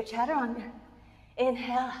 Take your chaturanga.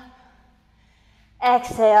 Inhale up.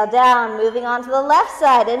 Exhale down. Moving on to the left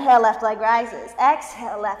side. Inhale, left leg rises.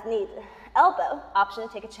 Exhale, left knee to elbow. Option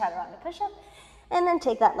to take a chaturanga push-up. And then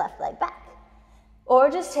take that left leg back. Or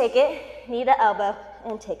just take it, knee to elbow,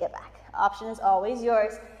 and take it back. Option is always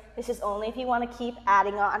yours. This is only if you want to keep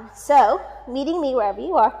adding on. So, meeting me wherever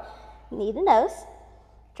you are, knee to nose,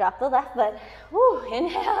 drop the left foot, woo,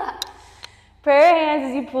 inhale up. Prayer hands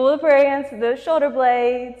as you pull the prayer hands to those shoulder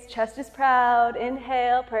blades, chest is proud,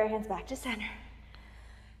 inhale, prayer hands back to center.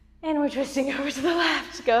 And we're twisting over to the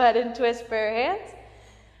left. Go ahead and twist prayer hands.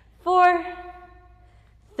 4,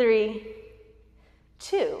 3,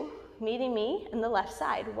 2, meeting me in the left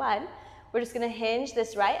side. 1, we're just gonna hinge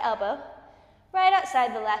this right elbow, right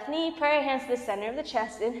outside the left knee, prayer hands to the center of the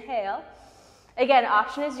chest, inhale. Again,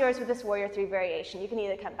 option is yours with this warrior 3 variation. You can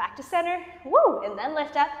either come back to center, woo, and then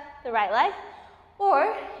lift up the right leg,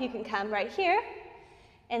 or you can come right here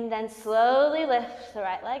and then slowly lift the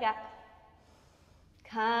right leg up.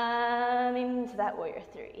 Coming to that warrior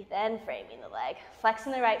 3, then framing the leg,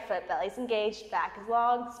 flexing the right foot, belly's engaged, back is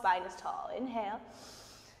long, spine is tall. Inhale.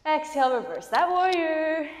 Exhale, reverse that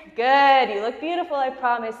warrior. Good, you look beautiful, I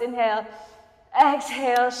promise. Inhale.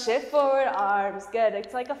 Exhale, shift forward, arms. Good,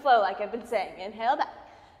 it's like a flow, like I've been saying. Inhale back.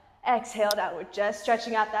 Exhale down. We're just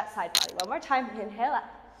stretching out that side body. One more time. Inhale up.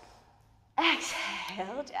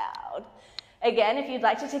 Exhale down. Again, if you'd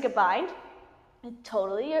like to take a bind,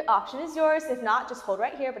 totally your option is yours. If not, just hold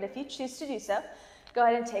right here. But if you choose to do so, go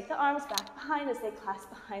ahead and take the arms back behind as they clasp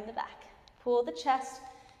behind the back. Pull the chest,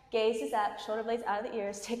 gaze is up, shoulder blades out of the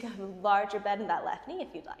ears. Take a larger bend in that left knee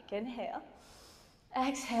if you'd like. Inhale.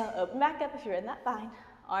 Exhale, open back up if you're in that bind.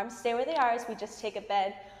 Arms stay where they are as we just take a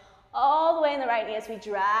bend all the way in the right knee as we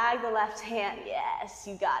drag the left hand. Yes,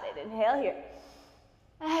 you got it. Inhale here.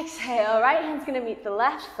 Exhale, right hand's gonna meet the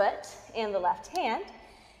left foot and the left hand.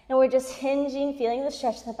 And we're just hinging, feeling the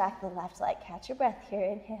stretch in the back of the left leg. Catch your breath here.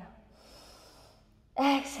 Inhale.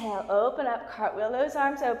 Exhale, open up, cartwheel those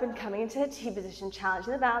arms open, coming into a T position,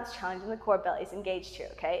 challenging the balance, challenging the core, belly's engaged here,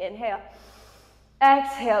 okay? Inhale.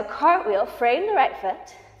 Exhale, cartwheel, frame the right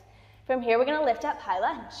foot. From here, we're gonna lift up, high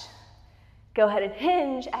lunge. Go ahead and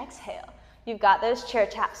hinge, exhale. You've got those chair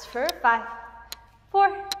taps for 5,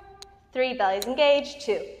 4, 3, belly's engaged,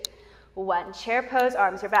 2, 1. Chair pose,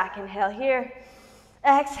 arms are back, inhale here.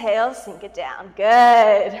 Exhale, sink it down,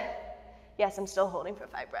 good. Yes, I'm still holding for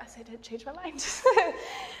 5 breaths. I did change my mind.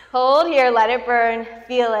 Hold here, let it burn,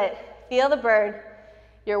 feel it. Feel the burn.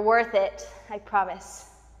 You're worth it, I promise.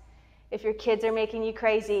 If your kids are making you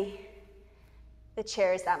crazy, the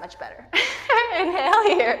chair is that much better. Inhale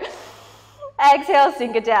here. Exhale,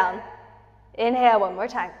 sink it down. Inhale one more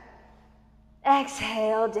time.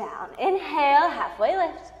 Exhale, down. Inhale, halfway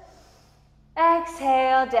lift.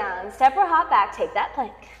 Exhale, down. Step or hop back, take that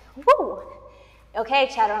plank. Woo! Okay,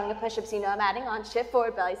 chaturanga push-ups, you know I'm adding on. Shift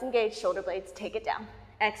forward, belly's engaged, shoulder blades, take it down.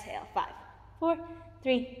 Exhale, 5, 4,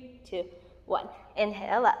 3, 2, 1.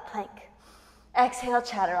 Inhale up, plank. Exhale,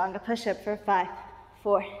 chaturanga push-up for 5,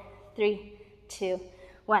 4, 3, 2,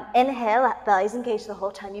 1. Inhale up, belly's engaged the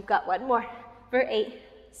whole time. You've got one more for 8,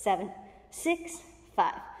 7, 6,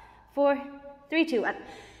 5, 4, 3, 2, 1.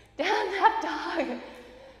 Down that dog.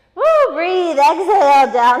 Woo, breathe.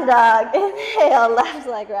 Exhale, down dog. Inhale, left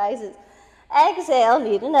leg rises. Exhale,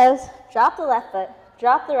 knee to nose. Drop the left foot,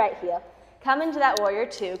 drop the right heel. Come into that warrior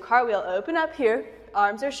 2. Cartwheel, open up here.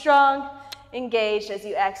 Arms are strong, engaged as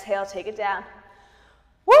you exhale, take it down.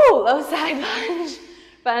 Woo, low side lunge,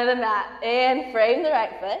 front of the mat. And frame the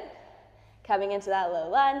right foot. Coming into that low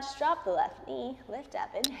lunge, drop the left knee, lift up,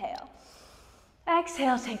 inhale.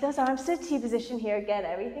 Exhale, take those arms to T position here. Again,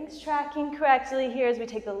 everything's tracking correctly here as we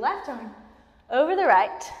take the left arm over the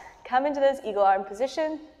right. Come into those eagle arm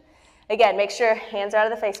position. Again, make sure hands are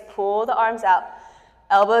out of the face. Pull the arms out.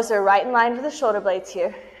 Elbows are right in line with the shoulder blades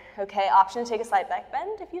here. Okay, option to take a slight back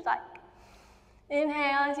bend if you'd like.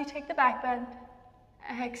 Inhale as you take the back bend.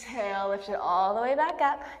 Exhale, lift it all the way back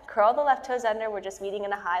up. Curl the left toes under. We're just meeting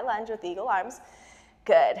in a high lunge with eagle arms.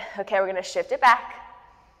 Good. Okay, we're gonna shift it back.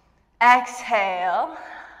 Exhale,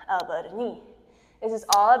 elbow to knee. This is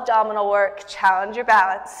all abdominal work. Challenge your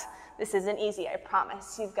balance. This isn't easy, I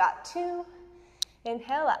promise. You've got 2.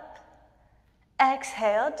 Inhale up.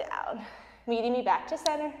 Exhale down. Meeting me back to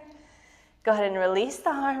center. Go ahead and release the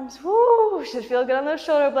arms. Woo, should feel good on those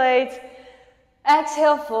shoulder blades.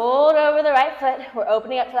 Exhale, fold over the right foot. We're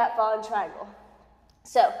opening up to that fallen triangle.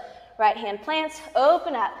 So, right hand plants,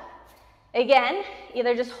 open up. Again,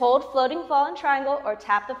 either just hold floating fallen triangle or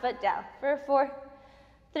tap the foot down for 4,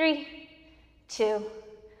 3, 2,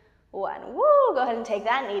 1. Woo, go ahead and take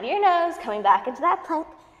that knee to your nose, coming back into that plank.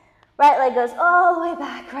 Right leg goes all the way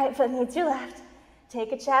back, right foot meets your left.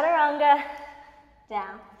 Take a chaturanga,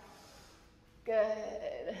 down.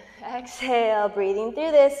 Good. Exhale, breathing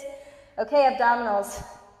through this. Okay, abdominals,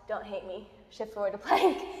 don't hate me. Shift forward to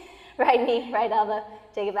plank. Right knee, right elbow,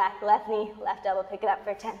 take it back. Left knee, left elbow, pick it up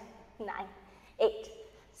for 10, 9, 8,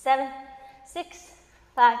 7, 6,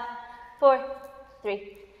 5, 4,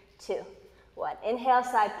 3, 2, 1. Inhale,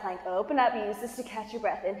 side plank, open up. Use this to catch your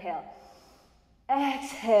breath. Inhale.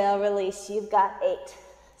 Exhale, release. You've got 8,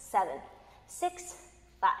 7, 6,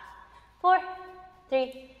 5, 4,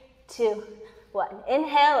 3, 2, 1.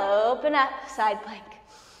 Inhale, open up, side plank.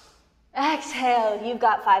 Exhale, you've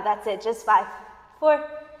got 5. That's it, just 5, 4,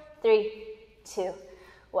 3, 2,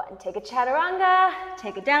 1. Take a chaturanga,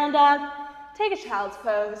 take a down dog, take a child's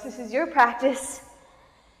pose. This is your practice.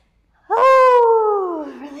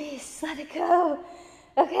 Oh, release, let it go.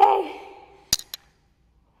 Okay.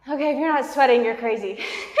 Okay, if you're not sweating, you're crazy.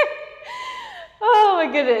 Oh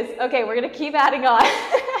my goodness. Okay, we're gonna keep adding on.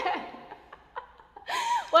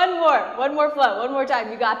 One more flow, one more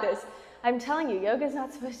time, you got this. I'm telling you, yoga is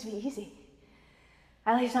not supposed to be easy.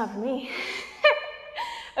 At least not for me.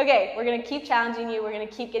 Okay, we're gonna keep challenging you, we're gonna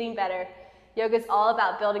keep getting better. Yoga is all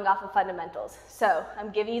about building off of fundamentals. So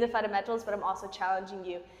I'm giving you the fundamentals, but I'm also challenging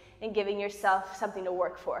you and giving yourself something to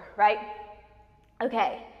work for, right?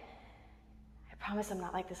 Okay, I promise I'm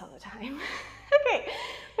not like this all the time. Okay,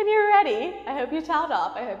 when you're ready, I hope you toweled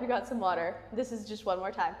off, I hope you got some water. This is just one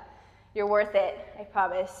more time. You're worth it, I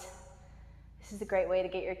promise. This is a great way to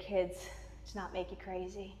get your kids to not make you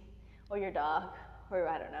crazy, or your dog, or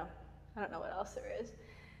I don't know what else there is.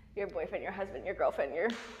 Your boyfriend, your husband, your girlfriend, your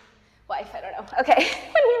wife, I don't know. Okay,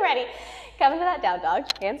 when you're ready, come into that down dog,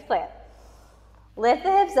 hands plant. Lift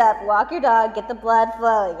the hips up, walk your dog, get the blood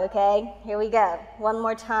flowing, okay? Here we go, one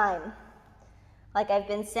more time. Like I've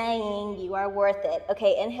been saying, you are worth it.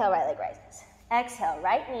 Okay, inhale, right leg rises. Exhale,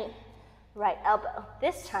 right knee, right elbow.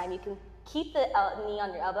 This time you can keep the knee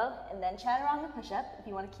on your elbow and then chaturanga push-up if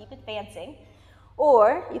you want to keep advancing.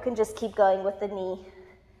 Or you can just keep going with the knee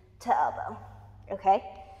to elbow, okay?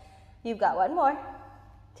 You've got one more.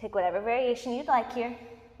 Take whatever variation you'd like here.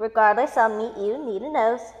 Regardless, I'll meet you knee to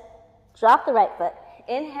nose. Drop the right foot.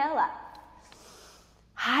 Inhale up.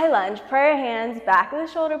 High lunge, prayer hands, back of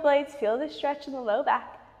the shoulder blades. Feel the stretch in the low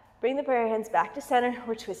back. Bring the prayer hands back to center.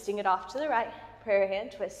 We're twisting it off to the right. Prayer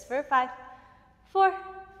hand twist for 5, 4,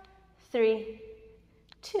 3,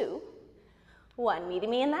 2, 1. Meeting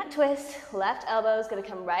me in that twist. Left elbow is going to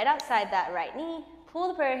come right outside that right knee. Pull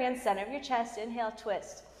the prayer hand center of your chest. Inhale,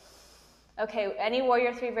 twist. Okay, any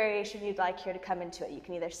warrior 3 variation you'd like here to come into it. You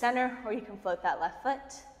can either center or you can float that left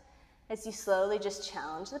foot as you slowly just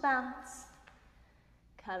challenge the balance.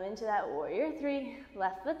 Come into that warrior 3.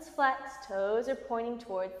 Left foot's flexed, toes are pointing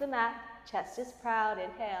towards the mat. Chest is proud.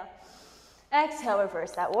 Inhale. Exhale,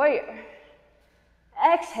 reverse that warrior.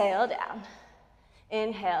 Exhale, down.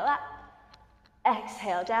 Inhale, up.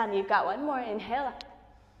 Exhale, down. You've got one more. Inhale, up.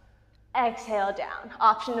 Exhale, down.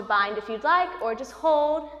 Option to bind if you'd like, or just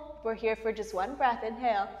hold. We're here for just one breath.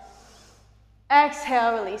 Inhale.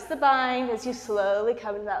 Exhale, release the bind as you slowly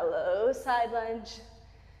come into that low side lunge.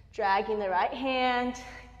 Dragging the right hand,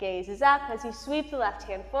 gaze is up as you sweep the left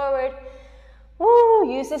hand forward.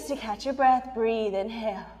 Woo, use this to catch your breath. Breathe,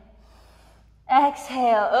 inhale.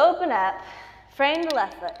 Exhale, open up. Frame the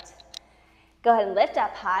left foot. Go ahead and lift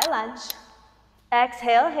up, high lunge.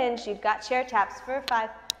 Exhale, hinge. You've got chair taps for 5,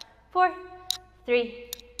 4, 3,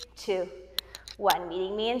 2, 1.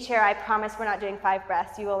 Meeting me in chair. I promise we're not doing 5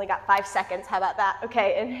 breaths. You only got 5 seconds. How about that?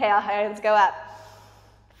 Okay, inhale, hands go up.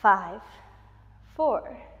 5,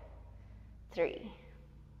 4, 3,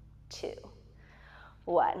 2,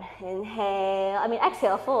 1.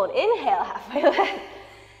 Exhale, fold. Inhale, halfway lift.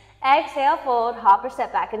 Exhale, fold, hop or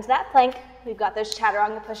step back into that plank. We've got those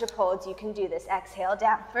chaturanga push-up holds. You can do this. Exhale,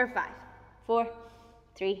 down for 5, 4,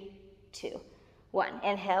 3, 2, 1.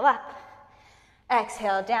 Inhale up.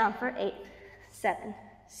 Exhale, down for 8, 7,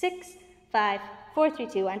 6, 5, 4, 3,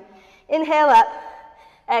 2, 1. Inhale up.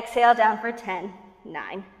 Exhale, down for 10,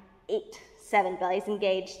 9, 8, 7. Belly's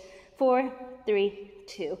engaged. 4, 3,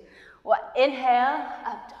 2, 1. Inhale,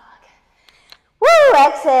 up dog. Woo!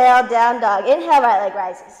 Exhale, down dog. Inhale, right leg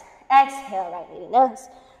rises. Exhale, right knee to nose.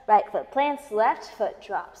 Right foot plants, left foot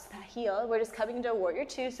drops that heel. We're just coming into warrior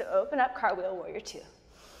 2, so open up, cartwheel, warrior 2.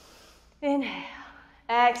 Inhale.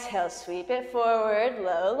 Exhale, sweep it forward,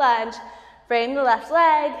 low lunge. Frame the left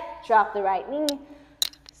leg, drop the right knee.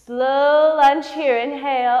 Slow lunge here,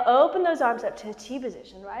 inhale. Open those arms up to a T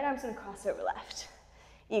position. Right arm's gonna cross over left.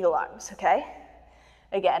 Eagle arms, okay?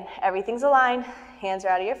 Again, everything's aligned. Hands are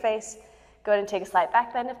out of your face. Go ahead and take a slight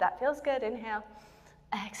back bend if that feels good. Inhale.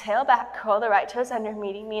 Exhale back. Curl the right toes under,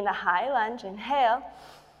 meeting me in a high lunge. Inhale.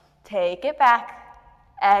 Take it back.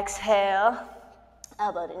 Exhale.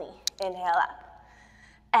 Elbow to knee. Inhale up.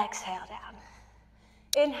 Exhale down.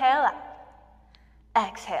 Inhale up.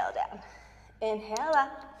 Exhale down. Inhale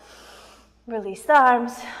up. Release the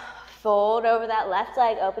arms. Fold over that left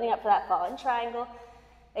leg, opening up for that fallen triangle.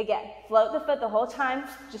 Again, float the foot the whole time.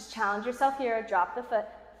 Just challenge yourself here. Drop the foot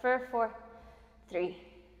for 4, 3,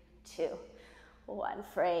 2, 1.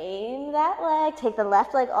 Frame that leg. Take the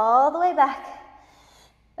left leg all the way back.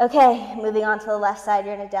 Okay, moving on to the left side.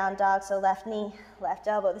 You're in a down dog, so left knee, left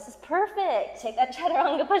elbow. This is perfect. Take that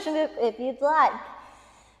chaturanga push-up if you'd like.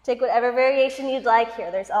 Take whatever variation you'd like here.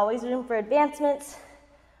 There's always room for advancements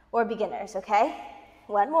or beginners, okay?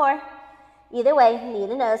 One more. Either way, knee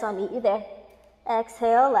to nose. I'll meet you there.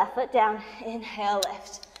 Exhale, left foot down. Inhale,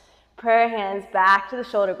 lift. Prayer hands back to the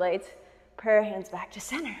shoulder blades. Prayer hands back to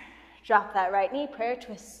center. Drop that right knee, prayer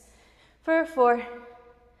twist for 4,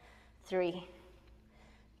 3,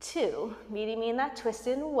 2. Meeting me in that twist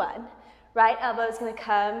in 1. Right elbow is going to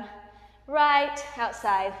come right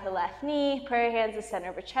outside the left knee. Prayer hands to center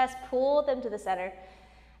of your chest. Pull them to the center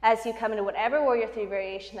as you come into whatever warrior 3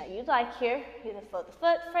 variation that you'd like here. Either float the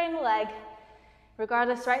foot, frame the leg.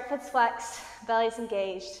 Regardless, right foot's flexed, belly's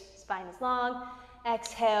engaged, spine is long.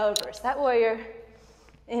 Exhale, reverse that warrior.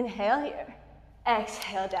 Inhale here.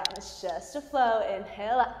 Exhale down. It's just a flow.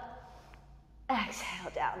 Inhale up.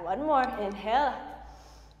 Exhale down. One more. Inhale up.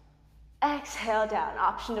 Exhale down.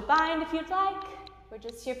 Option to bind if you'd like. We're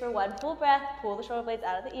just here for one full breath. Pull the shoulder blades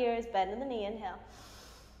out of the ears. Bend in the knee. Inhale.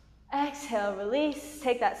 Exhale, release.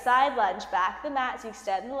 Take that side lunge back to the mat. So you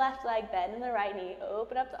extend the left leg, bend in the right knee.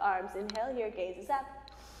 Open up the arms. Inhale here. Gaze is up.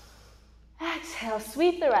 Exhale,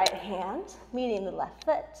 sweep the right hand, meeting the left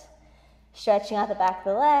foot. Stretching out the back of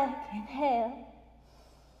the leg. Inhale.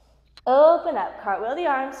 Open up. Cartwheel the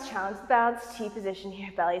arms. Challenge the balance. T position here.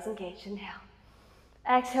 Belly's engaged. Inhale.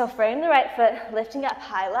 Exhale, frame the right foot. Lifting up,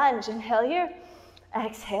 high lunge. Inhale here.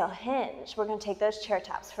 Exhale, hinge. We're going to take those chair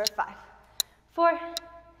taps for 5, 4,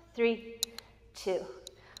 3, 2,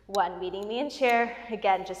 1. Meeting me in chair.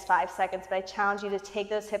 Again, just 5 seconds, but I challenge you to take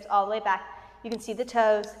those hips all the way back. You can see the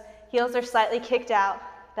toes. Heels are slightly kicked out.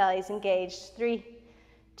 Belly's engaged. 3,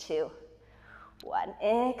 2, 1.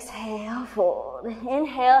 Exhale, fold.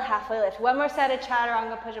 Inhale, halfway lift. One more set of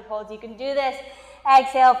chaturanga push-up holds. You can do this.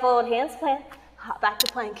 Exhale, fold, hands plant. Hop back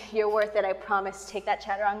to plank. You're worth it, I promise. Take that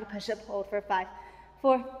chaturanga push-up hold for 5,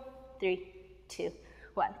 4, 3, 2,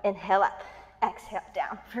 1. Inhale up. Exhale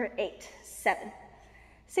down for 8, 7,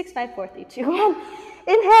 6, 5, 4, 3, 2, 1.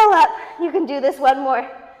 Inhale up. You can do this one more.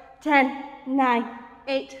 10, 9,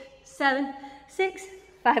 8, 7, 6,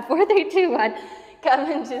 5, 4, 3, 2, 1.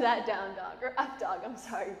 Come into that down dog, or up dog, I'm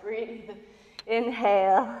sorry, breathe.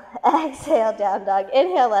 Inhale, exhale, down dog.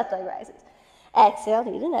 Inhale, left leg rises. Exhale,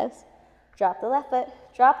 knee to nose. Drop the left foot,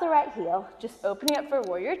 drop the right heel. Just opening up for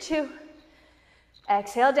warrior 2.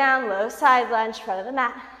 Exhale down, low side lunge, front of the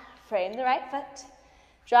mat. Frame the right foot.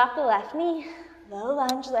 Drop the left knee, low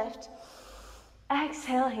lunge, lift.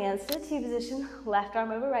 Exhale, hands to the T position. Left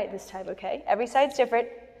arm over right this time, okay? Every side's different.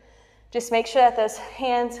 Just make sure that those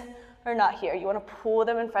hands are not here. You want to pull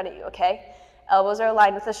them in front of you, okay? Elbows are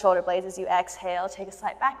aligned with the shoulder blades as you exhale. Take a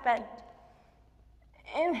slight back bend.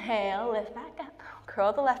 Inhale, lift back up.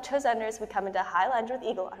 Curl the left toes under as we come into high lunge with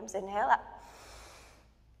eagle arms. Inhale up.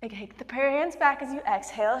 Okay, get the prayer hands back as you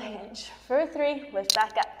exhale, hinge. For 3, lift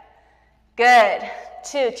back up. Good.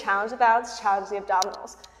 2, challenge the balance, challenge the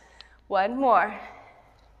abdominals. 1 more.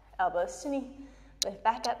 Elbows to knee. Lift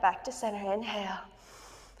back up, back to center. Inhale.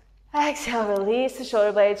 Exhale, release the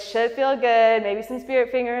shoulder blades. Should feel good. Maybe some spirit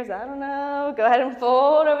fingers, I don't know. Go ahead and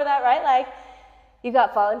fold over that right leg. You've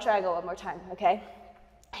got fallen triangle one more time, okay?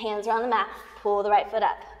 Hands are on the mat. Pull the right foot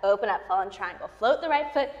up. Open up, fallen triangle. Float the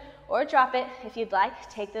right foot or drop it if you'd like.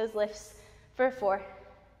 Take those lifts for 4,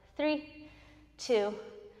 3, 2,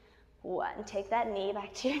 1. Take that knee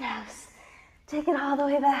back to your nose. Take it all the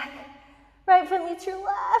way back. Right foot meets your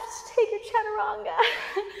left. Take your chaturanga.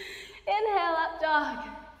 Inhale, up dog.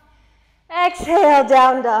 Exhale,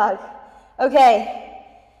 down dog. Okay,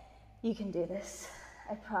 you can do this,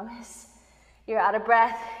 I promise. You're out of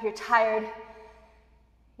breath, you're tired,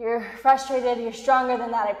 you're frustrated, you're stronger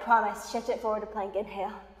than that, I promise. Shift it forward to plank,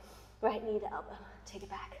 inhale. Right knee to elbow, take it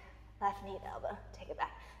back. Left knee to elbow, take it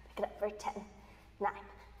back. Pick it up for 10, 9,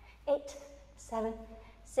 8, 7,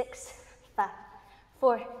 6, 5,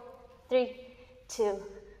 4, 3, 2,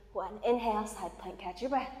 1. Inhale, side plank, catch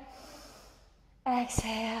your breath.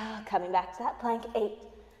 Exhale, coming back to that plank. 8,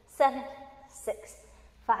 7, 6,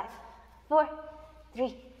 5, 4,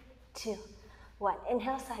 3, 2, 1.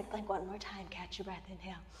 Inhale, side plank one more time. Catch your breath,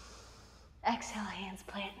 inhale. Exhale, hands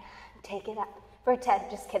plant. Take it up for 10,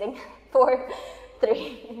 just kidding. 4,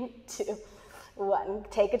 3, 2, 1.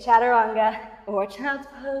 Take a chaturanga or child's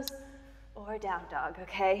pose or down dog,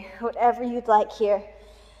 okay? Whatever you'd like here.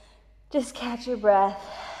 Just catch your breath,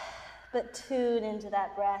 but tune into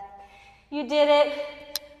that breath. You did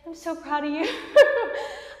it. I'm so proud of you.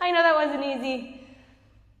 I know that wasn't easy,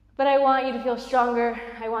 but I want you to feel stronger.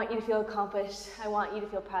 I want you to feel accomplished. I want you to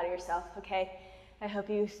feel proud of yourself, okay? I hope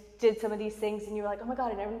you did some of these things and you were like, oh my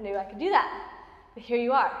God, I never knew I could do that. But here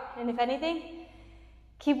you are. And if anything,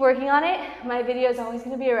 keep working on it. My video is always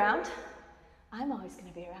going to be around. I'm always going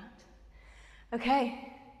to be around.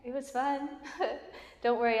 Okay, it was fun.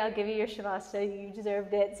 Don't worry, I'll give you your Shavasana. You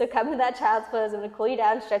deserved it. So come to that child's pose. I'm going to cool you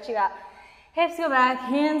down, stretch you out. Hips go back,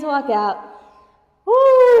 hands walk out.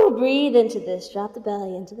 Woo! Breathe into this. Drop the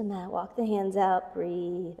belly into the mat. Walk the hands out.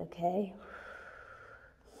 Breathe, okay?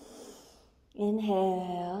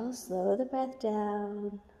 Inhale, slow the breath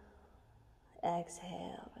down.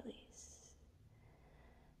 Exhale, release.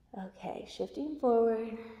 Okay, shifting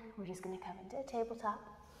forward. We're just going to come into a tabletop.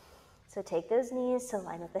 So take those knees to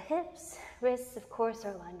line with the hips. Wrists, of course,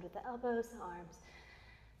 are aligned with the elbows, the arms.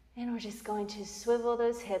 And we're just going to swivel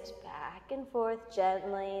those hips back and forth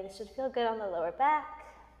gently. This should feel good on the lower back,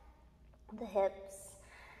 the hips,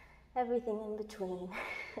 everything in between.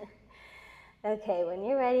 Okay, when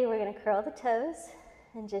you're ready, we're going to curl the toes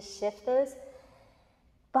and just shift those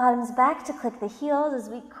bottoms back to click the heels as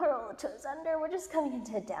we curl the toes under. We're just coming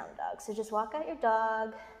into a down dog. So just walk out your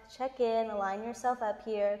dog, check in, align yourself up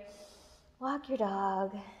here. Walk your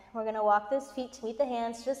dog. We're going to walk those feet to meet the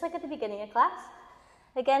hands just like at the beginning of class.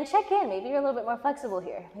 Again, check in. Maybe you're a little bit more flexible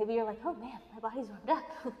here. Maybe you're like, oh man, my body's warmed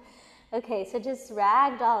up. Okay, so just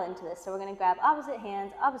ragdoll into this. So we're going to grab opposite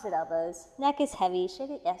hands, opposite elbows. Neck is heavy. Shake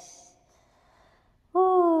it, yes.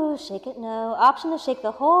 Ooh, shake it, no. Option to shake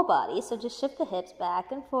the whole body. So just shift the hips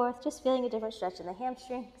back and forth, just feeling a different stretch in the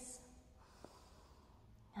hamstrings.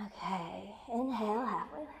 Okay, inhale,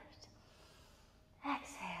 halfway lift.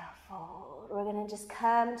 Exhale, fold. We're going to just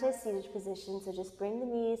come to a seated position. So just bring the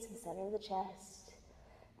knees to the center of the chest.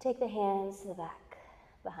 Take the hands to the back,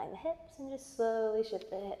 behind the hips, and just slowly shift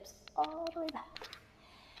the hips all the way back.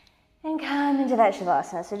 And come into that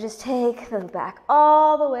Shavasana. So just take the back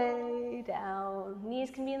all the way down. Knees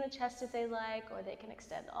can be in the chest if they like, or they can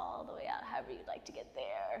extend all the way out, however you'd like to get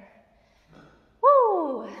there.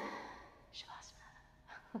 Woo!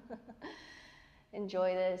 Shavasana.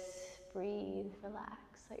 Enjoy this. Breathe, relax.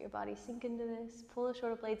 Let your body sink into this. Pull the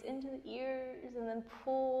shoulder blades into the ears and then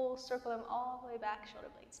pull, circle them all the way back, shoulder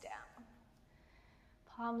blades down.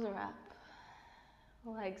 Palms are up.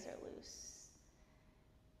 Legs are loose.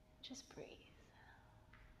 Just breathe.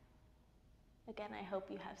 Again, I hope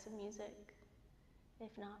you have some music.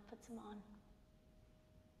 If not, put some on.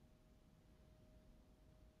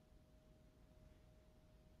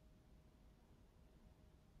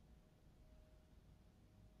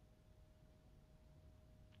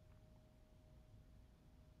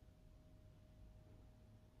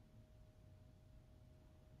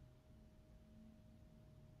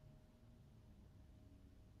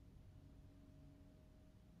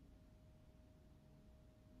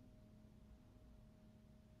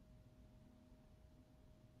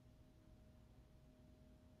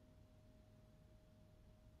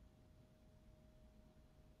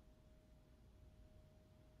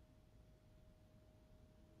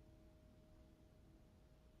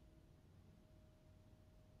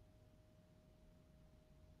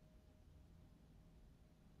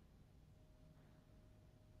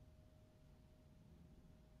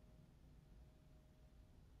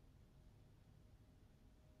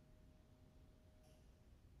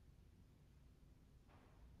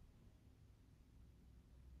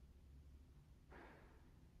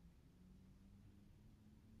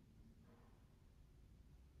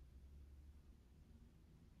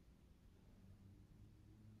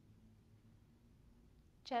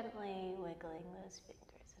 Gently wiggling those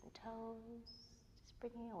fingers and toes, just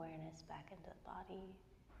bringing awareness back into the body.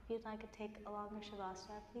 If you'd like to take a longer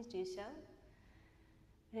Shavasana, please do so.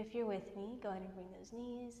 But if you're with me, go ahead and bring those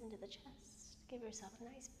knees into the chest. Give yourself a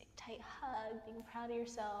nice big tight hug, being proud of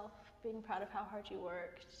yourself, being proud of how hard you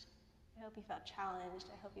worked. I hope you felt challenged.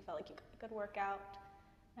 I hope you felt like you got a good workout.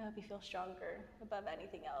 I hope you feel stronger above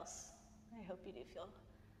anything else. I hope you do feel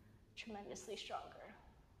tremendously stronger.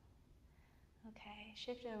 Okay,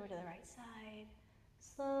 shift over to the right side.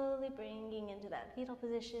 Slowly bringing into that fetal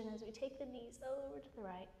position as we take the knees over to the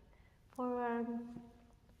right. Forearm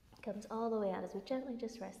comes all the way out as we gently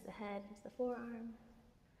just rest the head into the forearm.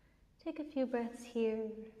 Take a few breaths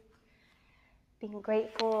here, being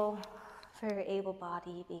grateful for your able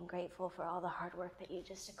body, being grateful for all the hard work that you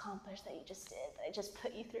just accomplished, that you just did, that I just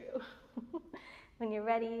put you through. When you're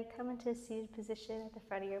ready, come into a seated position at the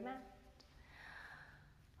front of your mat.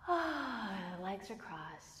 Legs are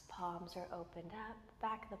crossed, palms are opened up,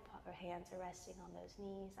 back of the hands are resting on those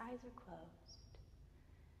knees, eyes are closed.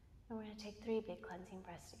 And we're going to take 3 big cleansing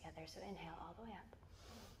breaths together, so inhale all the way up.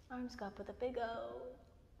 Arms go up with a big O,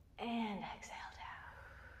 and exhale down.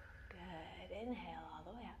 Good, inhale all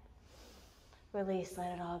the way up. Release,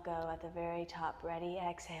 let it all go at the very top, ready,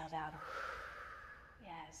 exhale down.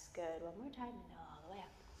 Yes, good, one more time, inhale all the way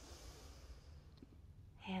up.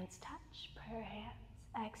 Hands touch, prayer hands.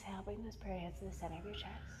 Exhale, bring those prayer hands to the center of your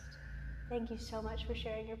chest. Thank you so much for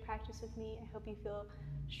sharing your practice with me. I hope you feel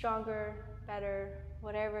stronger, better,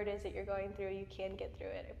 whatever it is that you're going through, you can get through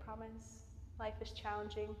it, I promise. Life is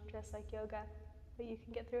challenging, just like yoga, but you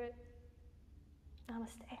can get through it.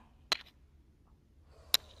 Namaste.